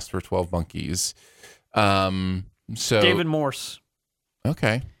in the cast for 12 Monkeys. So David Morse.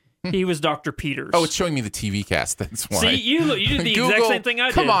 Okay. He was Dr. Peters. Oh, it's showing me the TV cast. That's why. See, you did the Google, exact same thing I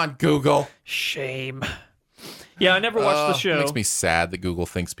did. Come on, Google. Shame. Yeah, I never watched the show. It makes me sad that Google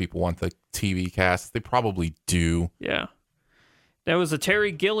thinks people want the TV cast. They probably do. Yeah. That was a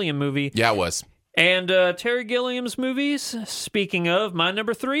Terry Gilliam movie. Yeah, it was. And Terry Gilliam's movies, speaking of, my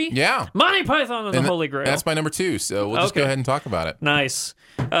number 3. Yeah. Monty Python and the Holy Grail. That's my number 2, so we'll just go ahead and talk about it. Nice.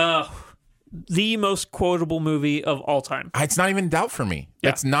 The most quotable movie of all time. It's not even in doubt for me.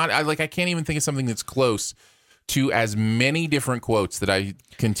 Yeah. It's not, I can't even think of something that's close to as many different quotes that I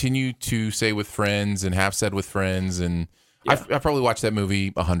continue to say with friends and have said with friends. And I've probably watched that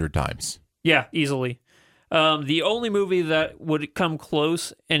movie 100 times. Yeah, easily. The only movie that would come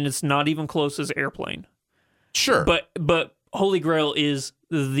close, and it's not even close, is Airplane. Sure. But Holy Grail is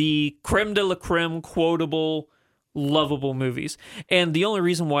the creme de la creme, quotable, lovable movies. And the only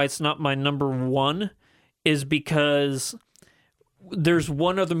reason why it's not my number 1 is because there's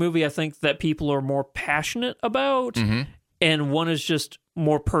one other movie I think that people are more passionate about, and one is just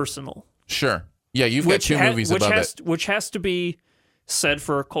more personal. Sure. Yeah, you've got 2 movies above it. Which has to be said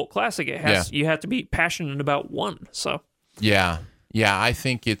for a cult classic. You have to be passionate about one. So yeah, I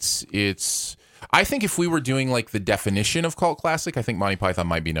think I think if we were doing like the definition of cult classic, I think Monty Python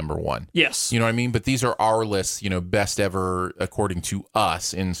might be number 1. Yes. You know what I mean? But these are our lists, best ever according to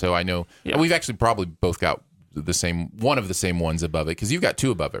us. And so I know we've actually probably both got one of the same ones above it, because you've got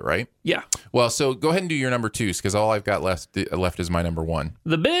 2 above it, right? Yeah. Well, so go ahead and do your number 2s, because all I've got left is my number 1.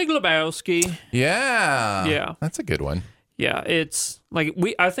 The Big Lebowski. Yeah. That's a good one. Yeah, it's like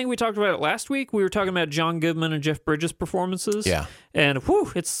I think we talked about it last week. We were talking about John Goodman and Jeff Bridges' performances. Yeah. And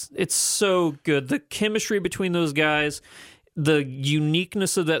it's so good. The chemistry between those guys, the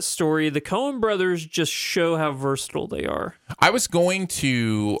uniqueness of that story. The Coen brothers just show how versatile they are. I was going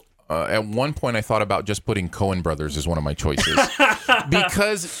to at one point I thought about just putting Coen brothers as one of my choices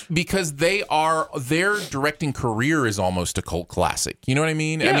because their directing career is almost a cult classic. You know what I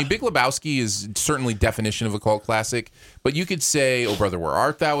mean? Yeah. I mean, Big Lebowski is certainly definition of a cult classic, but you could say Oh Brother Where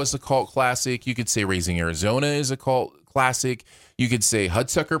Art Thou is a cult classic. You could say Raising Arizona is a cult classic. You could say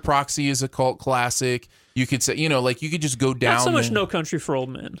Hudsucker Proxy is a cult classic. You could say, you could just go down. Not so much No Country for Old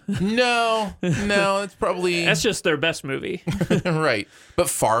Men. No, it's probably... That's just their best movie. Right. But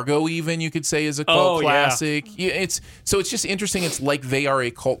Fargo even, you could say, is a cult classic. Yeah. It's just interesting. It's like they are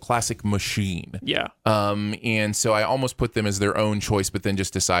a cult classic machine. Yeah. And so I almost put them as their own choice, but then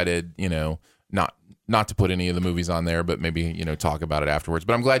just decided, not to put any of the movies on there, but maybe, talk about it afterwards.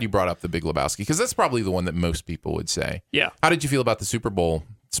 But I'm glad you brought up The Big Lebowski, because that's probably the one that most people would say. Yeah. How did you feel about the Super Bowl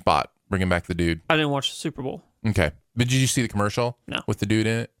spot, bringing back the dude? I didn't watch the Super Bowl. Okay. But did you see the commercial? No. With the dude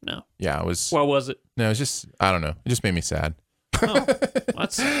in it? No. Yeah, it was... Well, was it? No, it was just... I don't know. It just made me sad.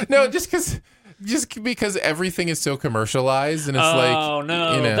 No, just because everything is so commercialized, and it's oh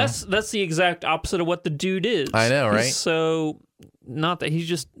no, that's the exact opposite of what the dude is. I know, right? So not that he's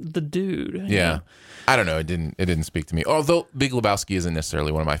just the dude. Yeah. I don't know. It didn't speak to me. Although Big Lebowski isn't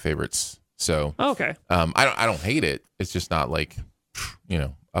necessarily one of my favorites. So okay. I don't hate it. It's just not like,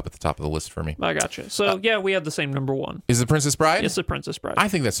 up at the top of the list for me. I gotcha. So we have the same number one. Is The Princess Bride? It's The Princess Bride. I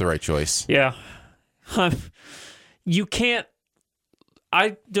think that's the right choice. Yeah. You can't.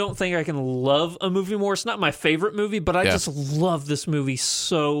 I don't think I can love a movie more. It's not my favorite movie, but I just love this movie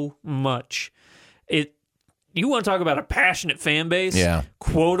so much. You want to talk about a passionate fan base? Yeah.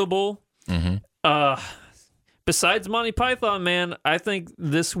 Quotable. Mm-hmm. Besides Monty Python, man, I think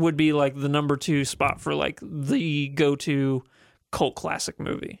this would be like the number 2 spot for like the go-to cult classic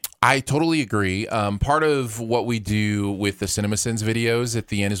movie. I totally agree. Part of what we do with the CinemaSins videos at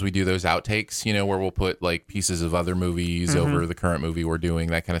the end is we do those outtakes, where we'll put like pieces of other movies over the current movie we're doing,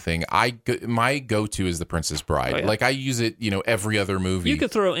 that kind of thing. My go-to is The Princess Bride. Oh, yeah. Like I use it, every other movie. You could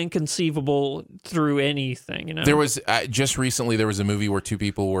throw Inconceivable through anything, There was just recently there was a movie where 2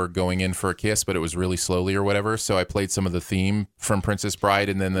 people were going in for a kiss, but it was really slowly or whatever. So I played some of the theme from Princess Bride,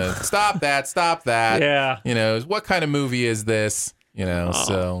 and then the stop that. Yeah. What kind of movie is this?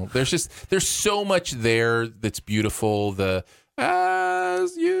 So there's so much there that's beautiful. The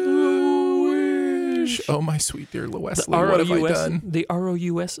as you wish. Oh, my sweet dear Wesley, what have I done? The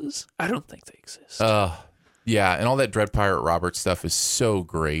ROUSs? I don't think they exist. Yeah, and all that Dread Pirate Roberts stuff is so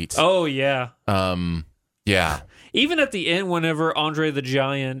great. Oh yeah. Yeah. Even at the end, whenever Andre the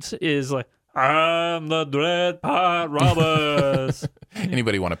Giant is like, "I'm the Dread Pirate Roberts."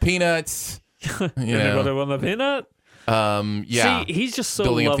 Anybody want a peanut? Anybody want a peanut? Yeah. See, he's just so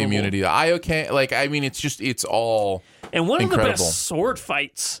building lovable. up the immunity. It's all and one incredible. of the best sword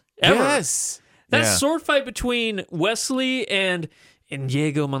fights ever. Yes. That sword fight between Wesley and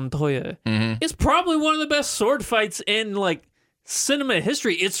Inigo Montoya is probably one of the best sword fights in like cinema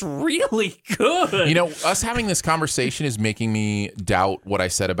history. It's really good. Us having this conversation is making me doubt what I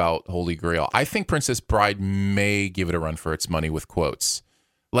said about Holy Grail. I think Princess Bride may give it a run for its money with quotes.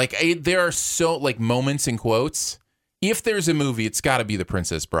 Like there are so like moments in quotes. If there's a movie, it's got to be The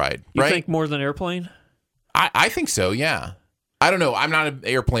Princess Bride, right? You think more than Airplane? I think so, yeah. I don't know. I'm not an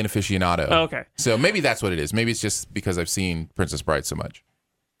airplane aficionado. Oh, okay. So maybe that's what it is. Maybe it's just because I've seen Princess Bride so much.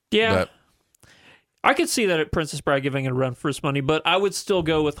 Yeah. But I could see that at Princess Bride giving it a run for its money, but I would still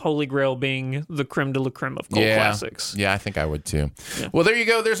go with Holy Grail being the creme de la creme of cult classics. Yeah, I think I would too. Yeah. Well, there you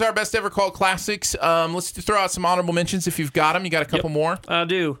go. There's our best ever cult classics. Let's throw out some honorable mentions if you've got them. You got a couple more? I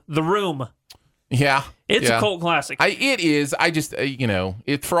do. The Room. Yeah. It's a cult classic. It is. I just,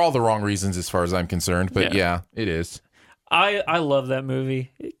 it for all the wrong reasons as far as I'm concerned. But yeah it is. I love that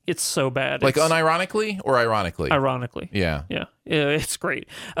movie. It's so bad. Like unironically or ironically? Ironically. Yeah. Yeah, it's great.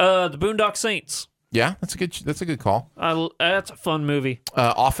 The Boondock Saints. Yeah, that's a good call. That's a fun movie.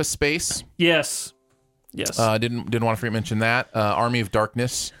 Office Space. Yes. Didn't want to mention that. Army of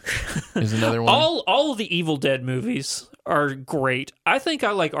Darkness is another one. All of the Evil Dead movies are great. I think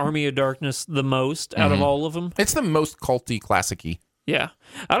I like Army of Darkness the most out of all of them. It's the most culty, classic-y. Yeah.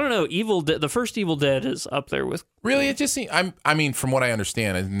 I don't know. The first Evil Dead is up there with. Really, it just seems. From what I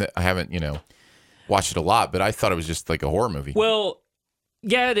understand, I haven't watched it a lot, but I thought it was just like a horror movie. Well,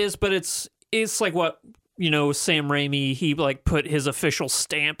 yeah, it is, but it's like what Sam Raimi, he like put his official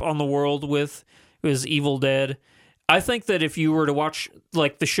stamp on the world with his Evil Dead. I think that if you were to watch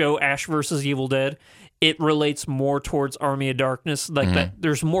like the show Ash vs. Evil Dead, it relates more towards Army of Darkness. Like that,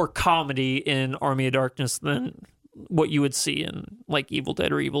 there's more comedy in Army of Darkness than what you would see in like Evil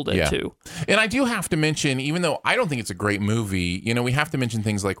Dead or Evil Dead 2. And I do have to mention, even though I don't think it's a great movie, we have to mention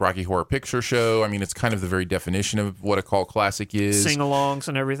things like Rocky Horror Picture Show. I mean, it's kind of the very definition of what a cult classic is. Sing-alongs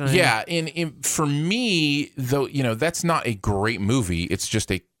and everything. Yeah, and for me, though, that's not a great movie. It's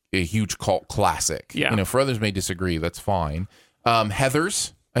just a huge cult classic. Yeah. For others may disagree. That's fine.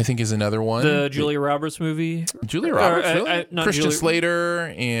 Heathers, I think, is another one. The Julia Roberts movie. Julia Roberts, really? Christian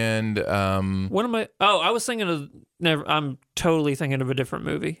Slater and what am I? Oh, I was thinking of. I'm totally thinking of a different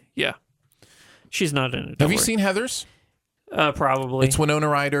movie. Yeah, she's not in it. Have you seen Heathers? Probably. It's Winona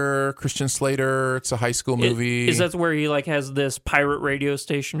Ryder, Christian Slater. It's a high school movie. Is that where he like has this pirate radio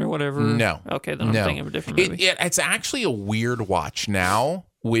station or whatever? No. Okay, then I'm thinking of a different movie. It's actually a weird watch now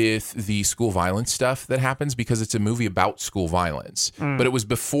with the school violence stuff that happens because it's a movie about school violence. But it was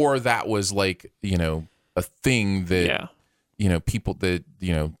before that was like, a thing that, people that,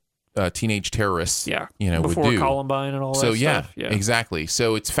 teenage terrorists, before would do. Columbine and all that stuff. So yeah, exactly.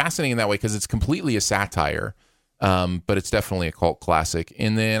 So it's fascinating in that way because it's completely a satire, but it's definitely a cult classic.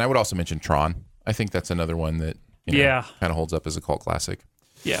 And then I would also mention Tron. I think that's another one that Yeah. Kind of holds up as a cult classic.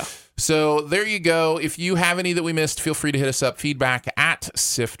 Yeah. So there you go. If you have any that we missed, feel free to hit us up,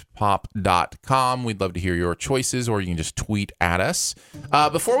 feedback@siftpop.com. We'd love to hear your choices, or you can just tweet at us.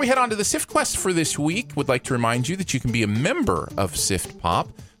 Before we head on to the Sift Quest for this week, would like to remind you that you can be a member of Sift Pop.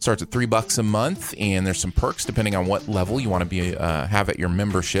 Starts at $3 a month, and there's some perks depending on what level you want to be have at your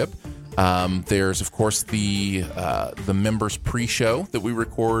membership. There's, of course, the members pre-show that we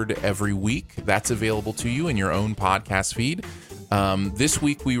record every week. That's available to you in your own podcast feed. This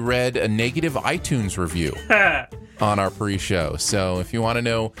week we read a negative iTunes review on our pre-show. So if you want to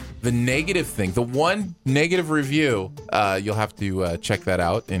know the negative thing, the one negative review, you'll have to check that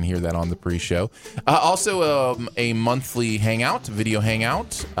out and hear that on the pre-show. Also, a monthly hangout, video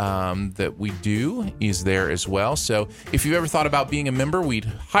hangout that we do is there as well. So if you've ever thought about being a member, we'd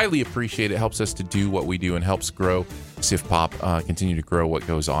highly appreciate it. It helps us to do what we do and helps grow Sift Pop, continue to grow what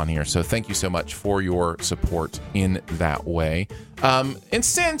goes on here. So thank you so much for your support in that way. And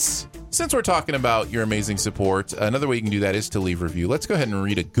since we're talking about your amazing support, another way you can do that is to leave a review. Let's go ahead and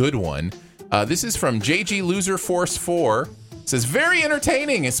read a good one. This is from JG Loser Force 4. It says, very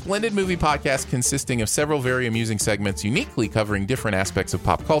entertaining, a splendid movie podcast consisting of several very amusing segments, uniquely covering different aspects of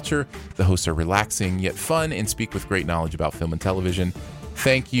pop culture. The hosts are relaxing yet fun and speak with great knowledge about film and television.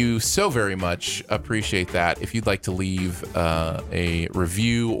 Thank you so very much. Appreciate that. If you'd like to leave a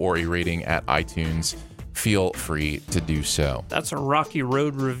review or a rating at iTunes, feel free to do so. That's a Rocky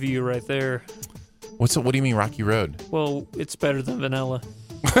Road review right there. What do you mean Rocky Road? Well, it's better than vanilla.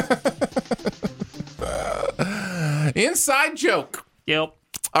 Inside joke. Yep.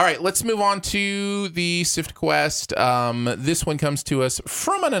 All right, let's move on to the Sift Quest. This one comes to us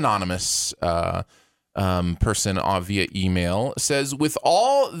from an anonymous person via email. Says, with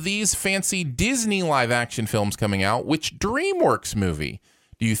all these fancy Disney live-action films coming out, which DreamWorks movie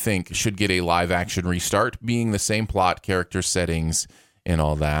do you think should get a live-action restart, being the same plot, character settings, and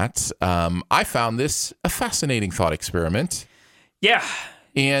all that? I found this a fascinating thought experiment. Yeah.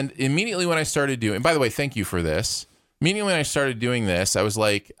 And immediately when I started doing, and by the way, thank you for this. Immediately when I started doing this, I was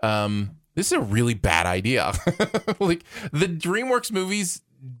like, this is a really bad idea. Like, the DreamWorks movies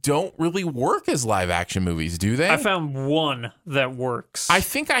don't really work as live action movies, do they? I found one that works. I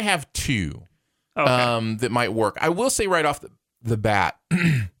think I have two that might work. I will say right off the bat,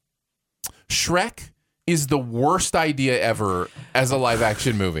 Shrek is the worst idea ever as a live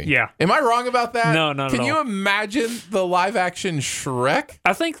action movie. Yeah. Am I wrong about that? No, not at all. Can you imagine the live action Shrek?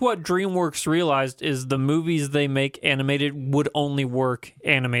 I think what DreamWorks realized is the movies they make animated would only work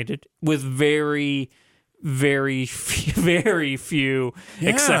animated, with very few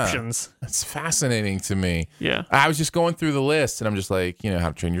exceptions. That's fascinating to me. Yeah. I was just going through the list and I'm just like, How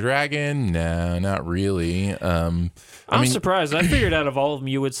to Train Your Dragon? No, not really. I'm surprised. I figured out of all of them,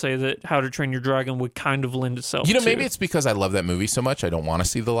 you would say that How to Train Your Dragon would kind of lend itself to. Maybe it's because I love that movie so much. I don't want to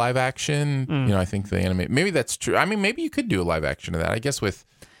see the live action. I think the anime. Maybe that's true. I mean, maybe you could do a live action of that. I guess with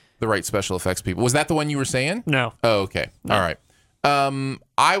the right special effects people. Was that the one you were saying? No. Oh, okay. No. All right.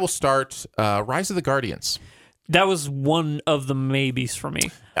 I will start Rise of the Guardians. That was one of the maybes for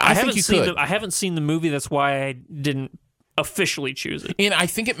me. I haven't seen the movie. That's why I didn't officially choose it. And I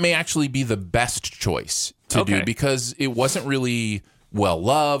think it may actually be the best choice to do because it wasn't really well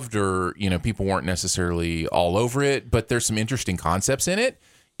loved, or people weren't necessarily all over it. But there's some interesting concepts in it,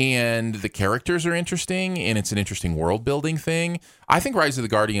 and the characters are interesting, and it's an interesting world building thing. I think Rise of the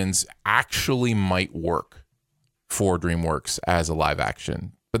Guardians actually might work for DreamWorks as a live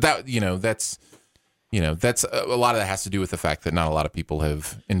action, but that's a lot of that has to do with the fact that not a lot of people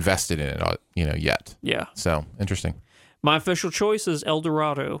have invested in it, yet. Yeah. So interesting. My official choice is El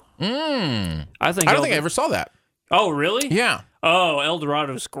Dorado. I don't think I ever saw that. Oh, really? Yeah. Oh, El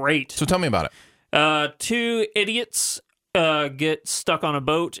Dorado is great. So tell me about it. Two idiots get stuck on a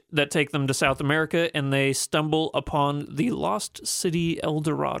boat that take them to South America, and they stumble upon the lost city El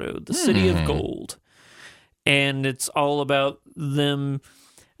Dorado, the city of gold. And it's all about them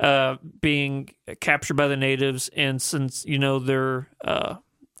being captured by the natives, and since they're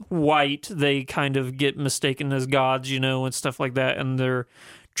white, they kind of get mistaken as gods, and stuff like that, and they're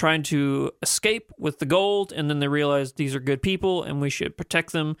trying to escape with the gold, and then they realize these are good people and we should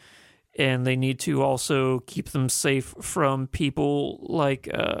protect them, and they need to also keep them safe from people like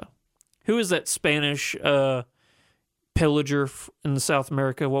who is that Spanish pillager in South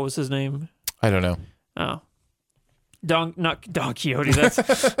America? What was his name? I don't know. Oh. Not Don Quixote. That's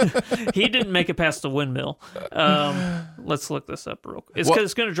he didn't make it past the windmill. Let's look this up real quick. It's because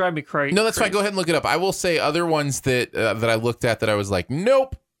it's going to drive me crazy. No, that's fine. Go ahead and look it up. I will say other ones that I looked at that I was like,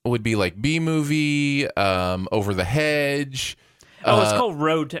 nope, would be like B-Movie, Over the Hedge. It's called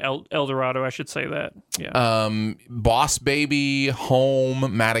Road to El Dorado. I should say that. Yeah. Boss Baby,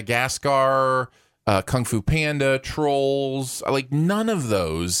 Home, Madagascar, Kung Fu Panda, Trolls. Like, none of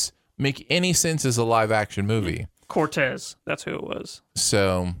those make any sense as a live action movie. Cortez, that's who it was.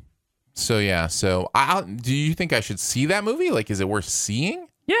 So yeah. So do you think I should see that movie? Like, is it worth seeing?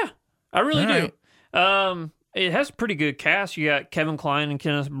 Yeah, I really do. Right. It has a pretty good cast. You got Kevin Kline and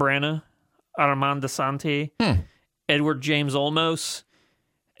Kenneth Branagh, Armand Desante, Edward James Olmos,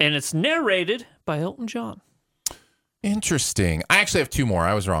 and it's narrated by Elton John. Interesting. I actually have two more.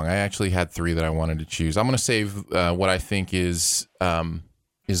 I was wrong. I actually had three that I wanted to choose. I'm going to save what I think is the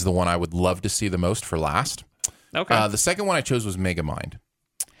one I would love to see the most for last. Okay. The second one I chose was Megamind.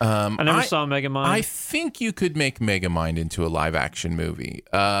 I never saw Megamind. I think you could make Megamind into a live action movie.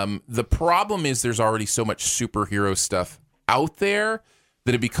 The problem is there's already so much superhero stuff out there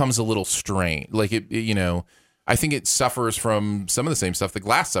that it becomes a little strained. Like I think it suffers from some of the same stuff that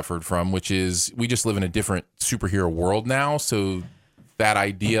Glass suffered from, which is we just live in a different superhero world now. So that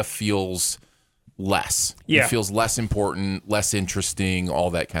idea feels less. Yeah. It feels less important, less interesting,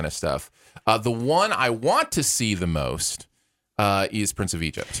 all that kind of stuff. The one I want to see the most is Prince of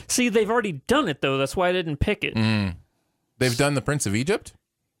Egypt. See, they've already done it, though. That's why I didn't pick it. They've done the Prince of Egypt?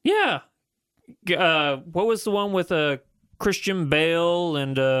 Yeah. What was the one with Christian Bale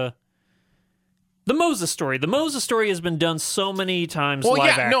and the Moses story? The Moses story has been done so many times. Well, live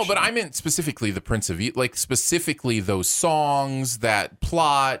yeah, action. no, but I meant specifically the Prince of Egypt, like specifically those songs, that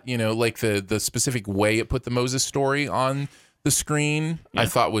plot, like the specific way it put the Moses story on the screen. I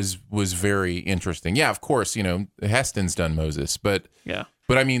thought was very interesting. Yeah, of course, Heston's done Moses, but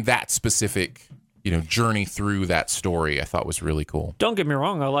I mean that specific, journey through that story I thought was really cool. Don't get me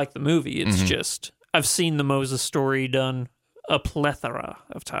wrong, I like the movie. It's just I've seen the Moses story done a plethora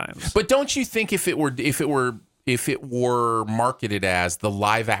of times. But don't you think if it were marketed as the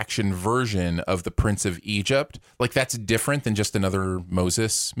live action version of the Prince of Egypt, like that's different than just another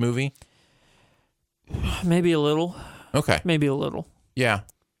Moses movie? Maybe a little. Okay. Maybe a little. Yeah.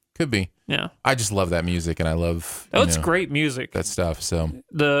 Could be. Yeah. I just love that music and I love it's great music. That stuff. So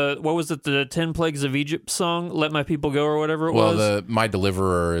what was it, the 10 Plagues of Egypt song, Let My People Go or whatever it was? Well, My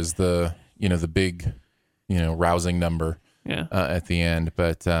Deliverer is the big, rousing number at the end.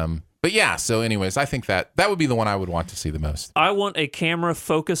 But yeah, so anyways, I think that would be the one I would want to see the most. I want a camera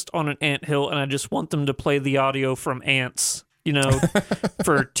focused on an anthill and I just want them to play the audio from ants,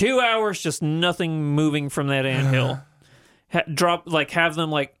 for 2 hours, just nothing moving from that anthill. Have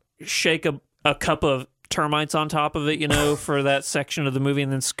them shake a cup of termites on top of it, for that section of the movie,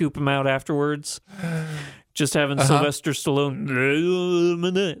 and then scoop them out afterwards. Just having Sylvester Stallone,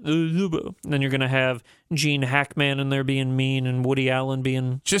 and then you're gonna have Gene Hackman in there being mean, and Woody Allen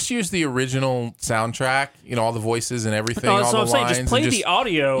being. Just use the original soundtrack, all the voices and everything. No, all so the I'm saying, lines, just play the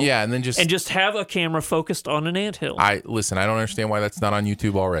audio, and then just have a camera focused on an anthill. I don't understand why that's not on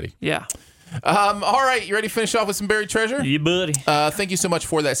YouTube already. Yeah. All right, you ready to finish off with some buried treasure? Yeah, buddy. Thank you so much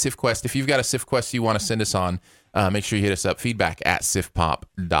for that Sif Quest. If you've got a Sif Quest you want to send us on, make sure you hit us up,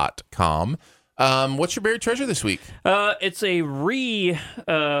 feedback@sifpop.com. What's your buried treasure this week? It's a one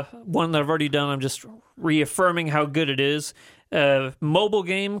that I've already done. I'm just reaffirming how good it is. A mobile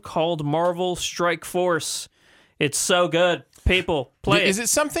game called Marvel Strike Force. It's so good. People, play it. Is it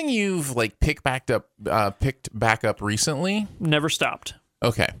something you've picked back up recently? Never stopped.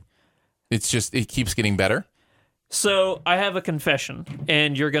 Okay. It's just, it keeps getting better? So, I have a confession,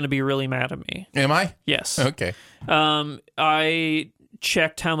 and you're going to be really mad at me. Am I? Yes. Okay. I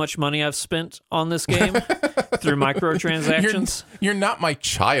checked how much money I've spent on this game through microtransactions. You're not my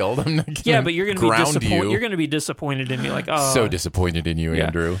child. I'm not gonna Yeah, but you're going to be disappointed. you. You're going to be disappointed in me. So disappointed in you,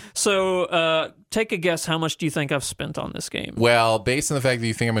 Andrew. So, take a guess. How much do you think I've spent on this game? Well, based on the fact that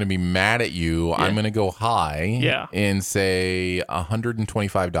you think I'm going to be mad at you, I'm going to go high and say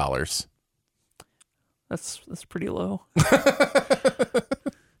 $125. That's pretty low.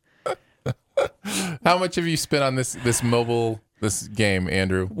 How much have you spent on this game,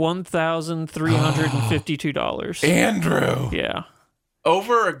 Andrew? $1,352. Andrew. Yeah.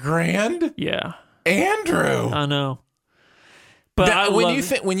 Over $1,000? Yeah. Andrew. I know. But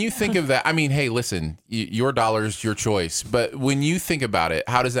when you think of that, I mean, hey, listen, your dollar's your choice. But when you think about it,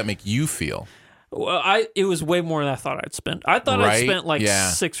 how does that make you feel? Well, it was way more than I thought I'd spent. I thought I'd spent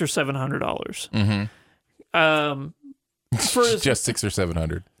 $600 or $700. Mm-hmm. For just $600 or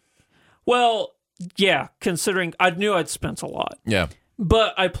 $700. Well, yeah, considering I knew I'd spent a lot. Yeah.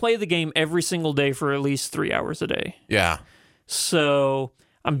 But I play the game every single day for at least 3 hours a day. Yeah. So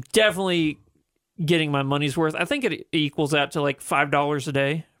I'm definitely getting my money's worth. I think it equals out to $5 a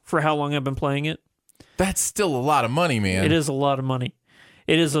day for how long I've been playing it. That's still a lot of money, man. It is a lot of money.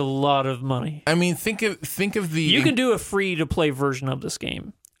 It is a lot of money. I mean, think of the... You can do a free-to-play version of this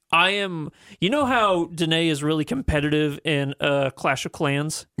game. You know how Danae is really competitive in Clash of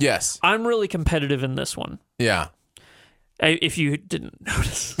Clans? Yes. I'm really competitive in this one. Yeah. If you didn't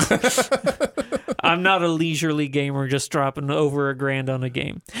notice. I'm not a leisurely gamer just dropping over $1,000 on a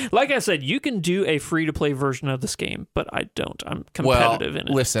game. Like I said, you can do a free-to-play version of this game, but I don't. I'm competitive in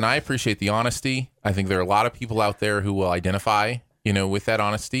it. Listen, I appreciate the honesty. I think there are a lot of people out there who will identify, with that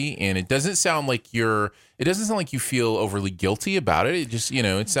honesty, and it doesn't sound like you feel overly guilty about it. It just,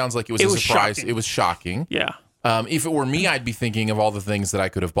 it sounds like it was a surprise. Shocking. It was shocking. Yeah. If it were me, I'd be thinking of all the things that I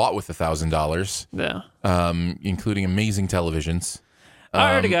could have bought with $1,000. Yeah. Including amazing televisions.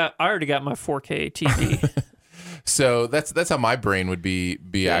 I already got my 4K TV. So that's how my brain would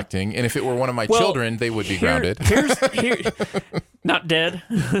be acting. And if it were one of my children, they would be grounded. Not dead.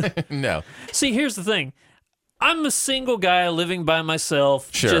 No. See, here's the thing. I'm a single guy living by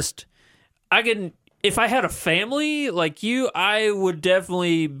myself. Sure. If I had a family like you, I would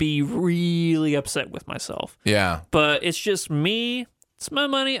definitely be really upset with myself. Yeah. But it's just me. It's my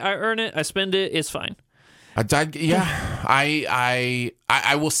money. I earn it. I spend it. It's fine. I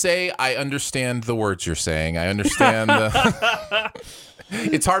will say I understand the words you're saying. I understand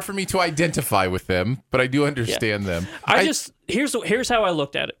it's hard for me to identify with them, but I do understand them. Here's how I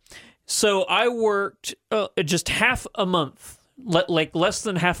looked at it. So I worked just half a month, like less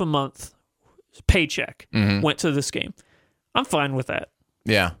than half a month paycheck went to this game. I'm fine with that.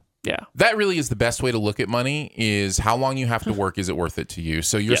 Yeah. Yeah. That really is the best way to look at money, is how long you have to work. Is it worth it to you?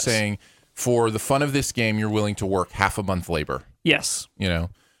 So you're saying for the fun of this game, you're willing to work half a month labor. Yes. Yeah,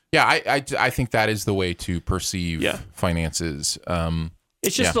 I think that is the way to perceive finances.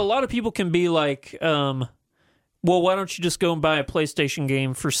 It's just a lot of people can be like, well, why don't you just go and buy a PlayStation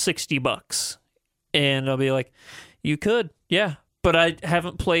game for $60? And I'll be like, you could, yeah. But I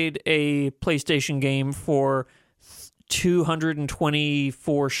haven't played a PlayStation game for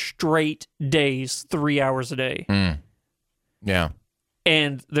 224 straight days, 3 hours a day. Yeah.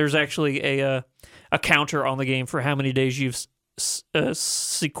 And there's actually a counter on the game for how many days you've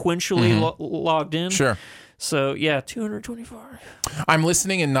sequentially logged in. Sure. So, 224. I'm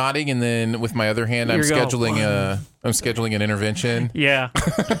listening and nodding, and then with my other hand, I'm scheduling an intervention. Yeah.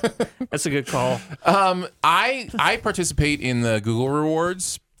 That's a good call. I participate in the Google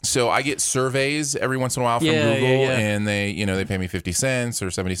rewards. So I get surveys every once in a while from Google, and they pay me 50 cents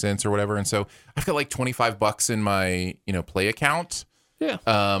or 70 cents or whatever. And so I've got like $25 in my, Play account. Yeah.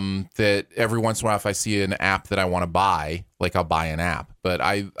 That every once in a while, if I see an app that I want to buy, like I'll buy an app. But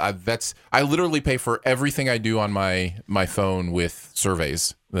I literally pay for everything I do on my phone with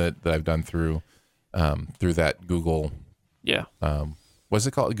surveys that I've done through that Google. Yeah. What's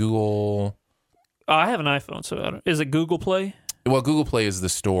it called? Google. I have an iPhone, so is it Google Play? Well, Google Play is the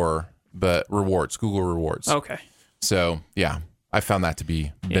store, but rewards, Google Rewards. Okay. So I found that to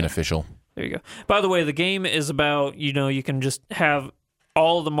be beneficial. There you go. By the way, the game is about, you can just have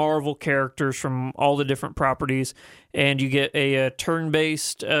all the Marvel characters from all the different properties, and you get a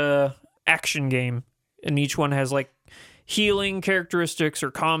turn-based action game, and each one has like healing characteristics or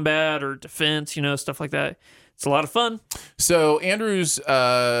combat or defense, stuff like that. It's a lot of fun. So Andrew's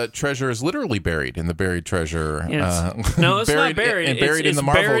treasure is literally buried in the buried treasure. No, it's not buried. And buried in the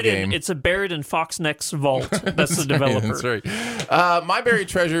Marvel game. It's buried in Foxnext's vault. That's the developer. That's right. My buried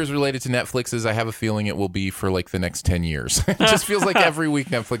treasure is related to Netflix's. I have a feeling it will be for like the next 10 years. It just feels like every week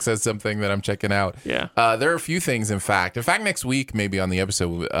Netflix has something that I'm checking out. Yeah. There are a few things, in fact. Next week, maybe on the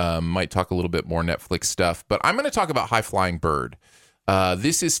episode, might talk a little bit more Netflix stuff. But I'm going to talk about High Flying Bird.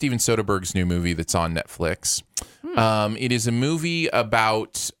 This is Steven Soderbergh's new movie that's on Netflix. It is a movie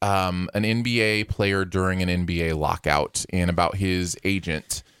about an NBA player during an NBA lockout and about his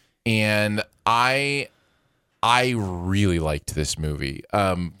agent. And I really liked this movie.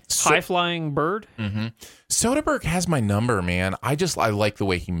 High Flying Bird? Mm-hmm. Soderbergh has my number, man. I like the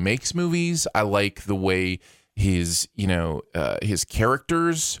way he makes movies. I like the way his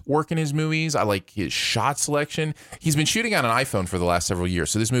characters work in his movies. I like his shot selection. He's been shooting on an iPhone for the last several years.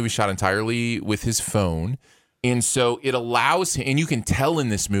 So this movie shot entirely with his phone. And so it allows him, and you can tell in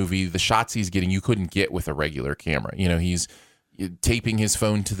this movie, the shots he's getting, you couldn't get with a regular camera. He's taping his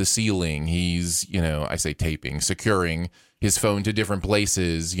phone to the ceiling. He's, I say taping, securing his phone to different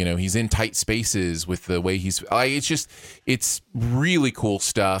places. He's in tight spaces with the way it's really cool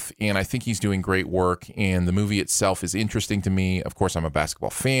stuff. And I think he's doing great work. And the movie itself is interesting to me. Of course, I'm a basketball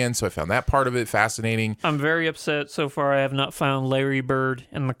fan, so I found that part of it fascinating. I'm very upset so far. I have not found Larry Bird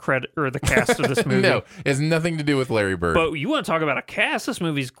in the credit or the cast of this movie. No, it has nothing to do with Larry Bird. But you want to talk about a cast? This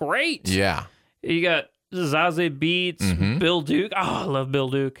movie's great. Yeah. You got Zazie Beetz, Bill Duke. Oh, I love Bill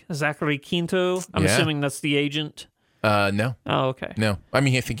Duke. Zachary Quinto. I'm assuming that's the agent. No. Oh, okay. No. I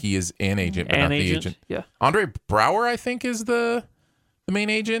mean, I think he is an agent, but not the agent. Yeah. Andre Brower, I think, is the main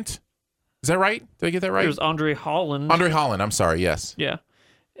agent. Is that right? Did I get that right? There's Andre Holland. Andre Holland. I'm sorry. Yes. Yeah.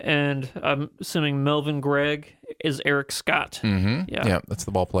 And I'm assuming Melvin Gregg is Eric Scott. Yeah, that's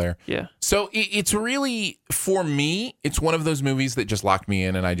the ball player. Yeah. So it's really, for me, it's one of those movies that just locked me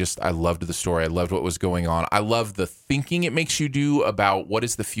in, and I loved the story. I loved what was going on. I love the thinking it makes you do about what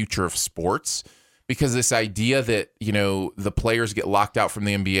is the future of sports, because this idea that, the players get locked out from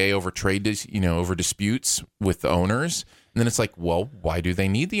the NBA over over disputes with the owners. And then it's like, well, why do they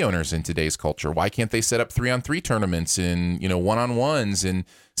need the owners in today's culture? Why can't they set up 3-on-3 tournaments and, one-on-ones? And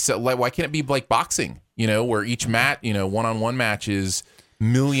so, why can't it be like boxing, where each one-on-one match is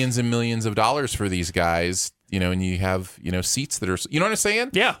millions and millions of dollars for these guys, and you have, seats that are, you know what I'm saying?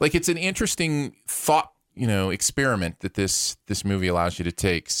 Yeah. Like, it's an interesting thought, experiment that this movie allows you to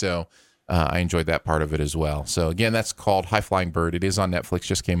take. So I enjoyed that part of it as well. So again, that's called High Flying Bird. It is on Netflix,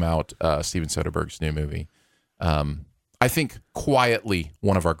 just came out, Steven Soderbergh's new movie. I think quietly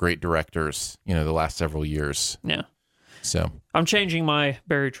one of our great directors, the last several years. Yeah. So I'm changing my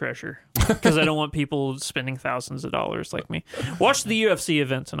buried treasure because I don't want people spending thousands of dollars like me. Watch the UFC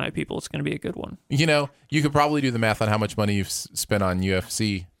event tonight, people. It's going to be a good one. You could probably do the math on how much money you've spent on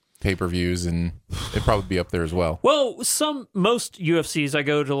UFC pay-per-views, and it'd probably be up there as well. Well, most UFCs I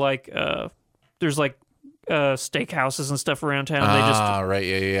go to there's steakhouses and stuff around town. Right,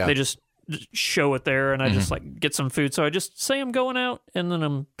 yeah. They just show it there, and I just get some food. So I just say I'm going out, and then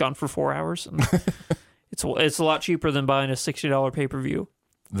I'm gone for 4 hours. And it's a lot cheaper than buying a $60 pay-per-view.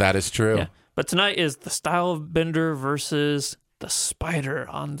 That is true. Yeah. But tonight is the Style of Bender versus the Spider,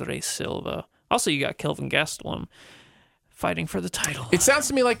 Andre Silva. Also, you got Kelvin Gastelum fighting for the title. It sounds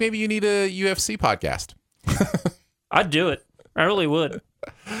to me like maybe you need a UFC podcast. I'd do it. I really would.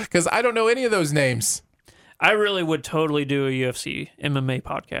 Because I don't know any of those names. I really would totally do a UFC MMA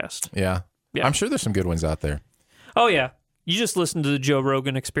podcast. Yeah. I'm sure there's some good ones out there. Oh, yeah. You just listen to the Joe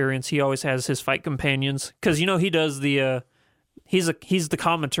Rogan Experience. He always has his fight companions. Because, he does the... he's the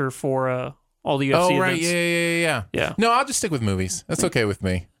commenter for all the UFC events. Oh, right. Yeah. No, I'll just stick with movies. That's okay with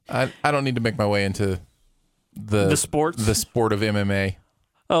me. I don't need to make my way into the sports? The sport of MMA.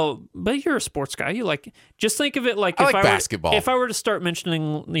 Oh, but you're a sports guy. Just think of it like I like basketball. If I were to start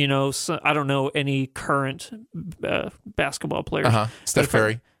mentioning, I don't know any current basketball players. Steph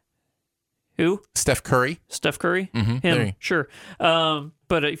Curry. Who? Steph Curry. Steph Curry? Him, sure.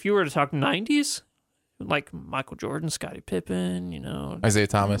 But if you were to talk 90s, like Michael Jordan, Scottie Pippen, Isaiah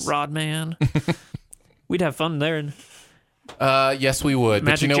Thomas, Rodman, we'd have fun there. Yes, we would.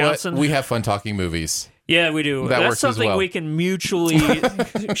 Magic but you know Johnson. what? We have fun talking movies. Yeah, we do. That That's works something as well. we can mutually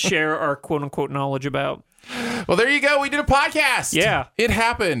share our quote-unquote knowledge about. Well, there you go. We did a podcast. Yeah. It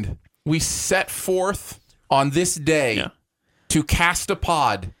happened. We set forth on this day to cast a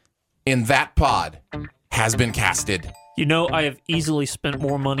pod, and that pod has been casted. I have easily spent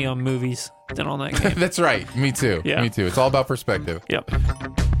more money on movies than on that game. That's right. Me too. Yeah. Me too. It's all about perspective. Yep.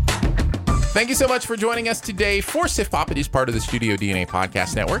 Thank you so much for joining us today for Sif Pop. It is part of the Studio DNA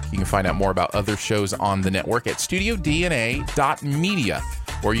Podcast Network. You can find out more about other shows on the network at studiodna.media,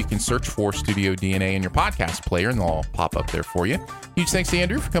 or you can search for Studio DNA in your podcast player, and they'll all pop up there for you. Huge thanks to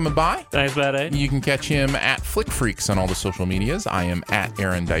Andrew for coming by. Thanks, Bad. You can catch him at Flick Freaks on all the social medias. I am at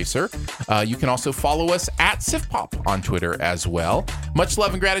Aaron Dicer. You can also follow us at Sif Pop on Twitter as well. Much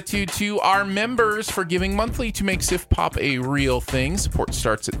love and gratitude to our members for giving monthly to make Sif Pop a real thing. Support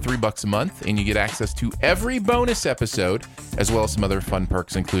starts at $3 a month, and you get access to every bonus episode, as well as some other fun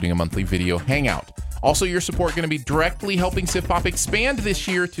perks, including a monthly video hangout. Also, your support going to be directly helping Sif Pop expand this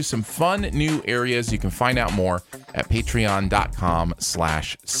year to some fun new areas. You can find out more at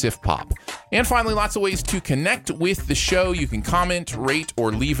patreon.com/SifPop. And finally, lots of ways to connect with the show. You can comment, rate,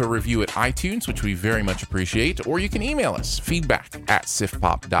 or leave a review at iTunes, which we very much appreciate, or you can email us,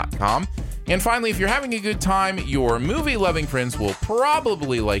 feedback@sifpop.com. And finally, if you're having a good time, your movie-loving friends will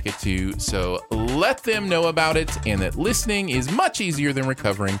probably like it too, so let them know about it, and that listening is much easier than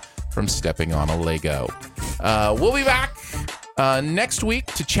recovering from stepping on a Lego. We'll be back next week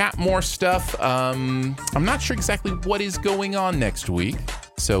to chat more stuff. I'm not sure exactly what is going on next week,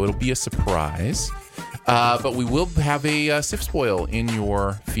 so it'll be a surprise. But we will have a Sif Spoil in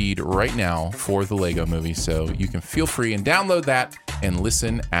your feed right now for the Lego Movie, so you can feel free and download that and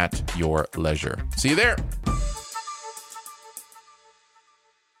listen at your leisure. See you there.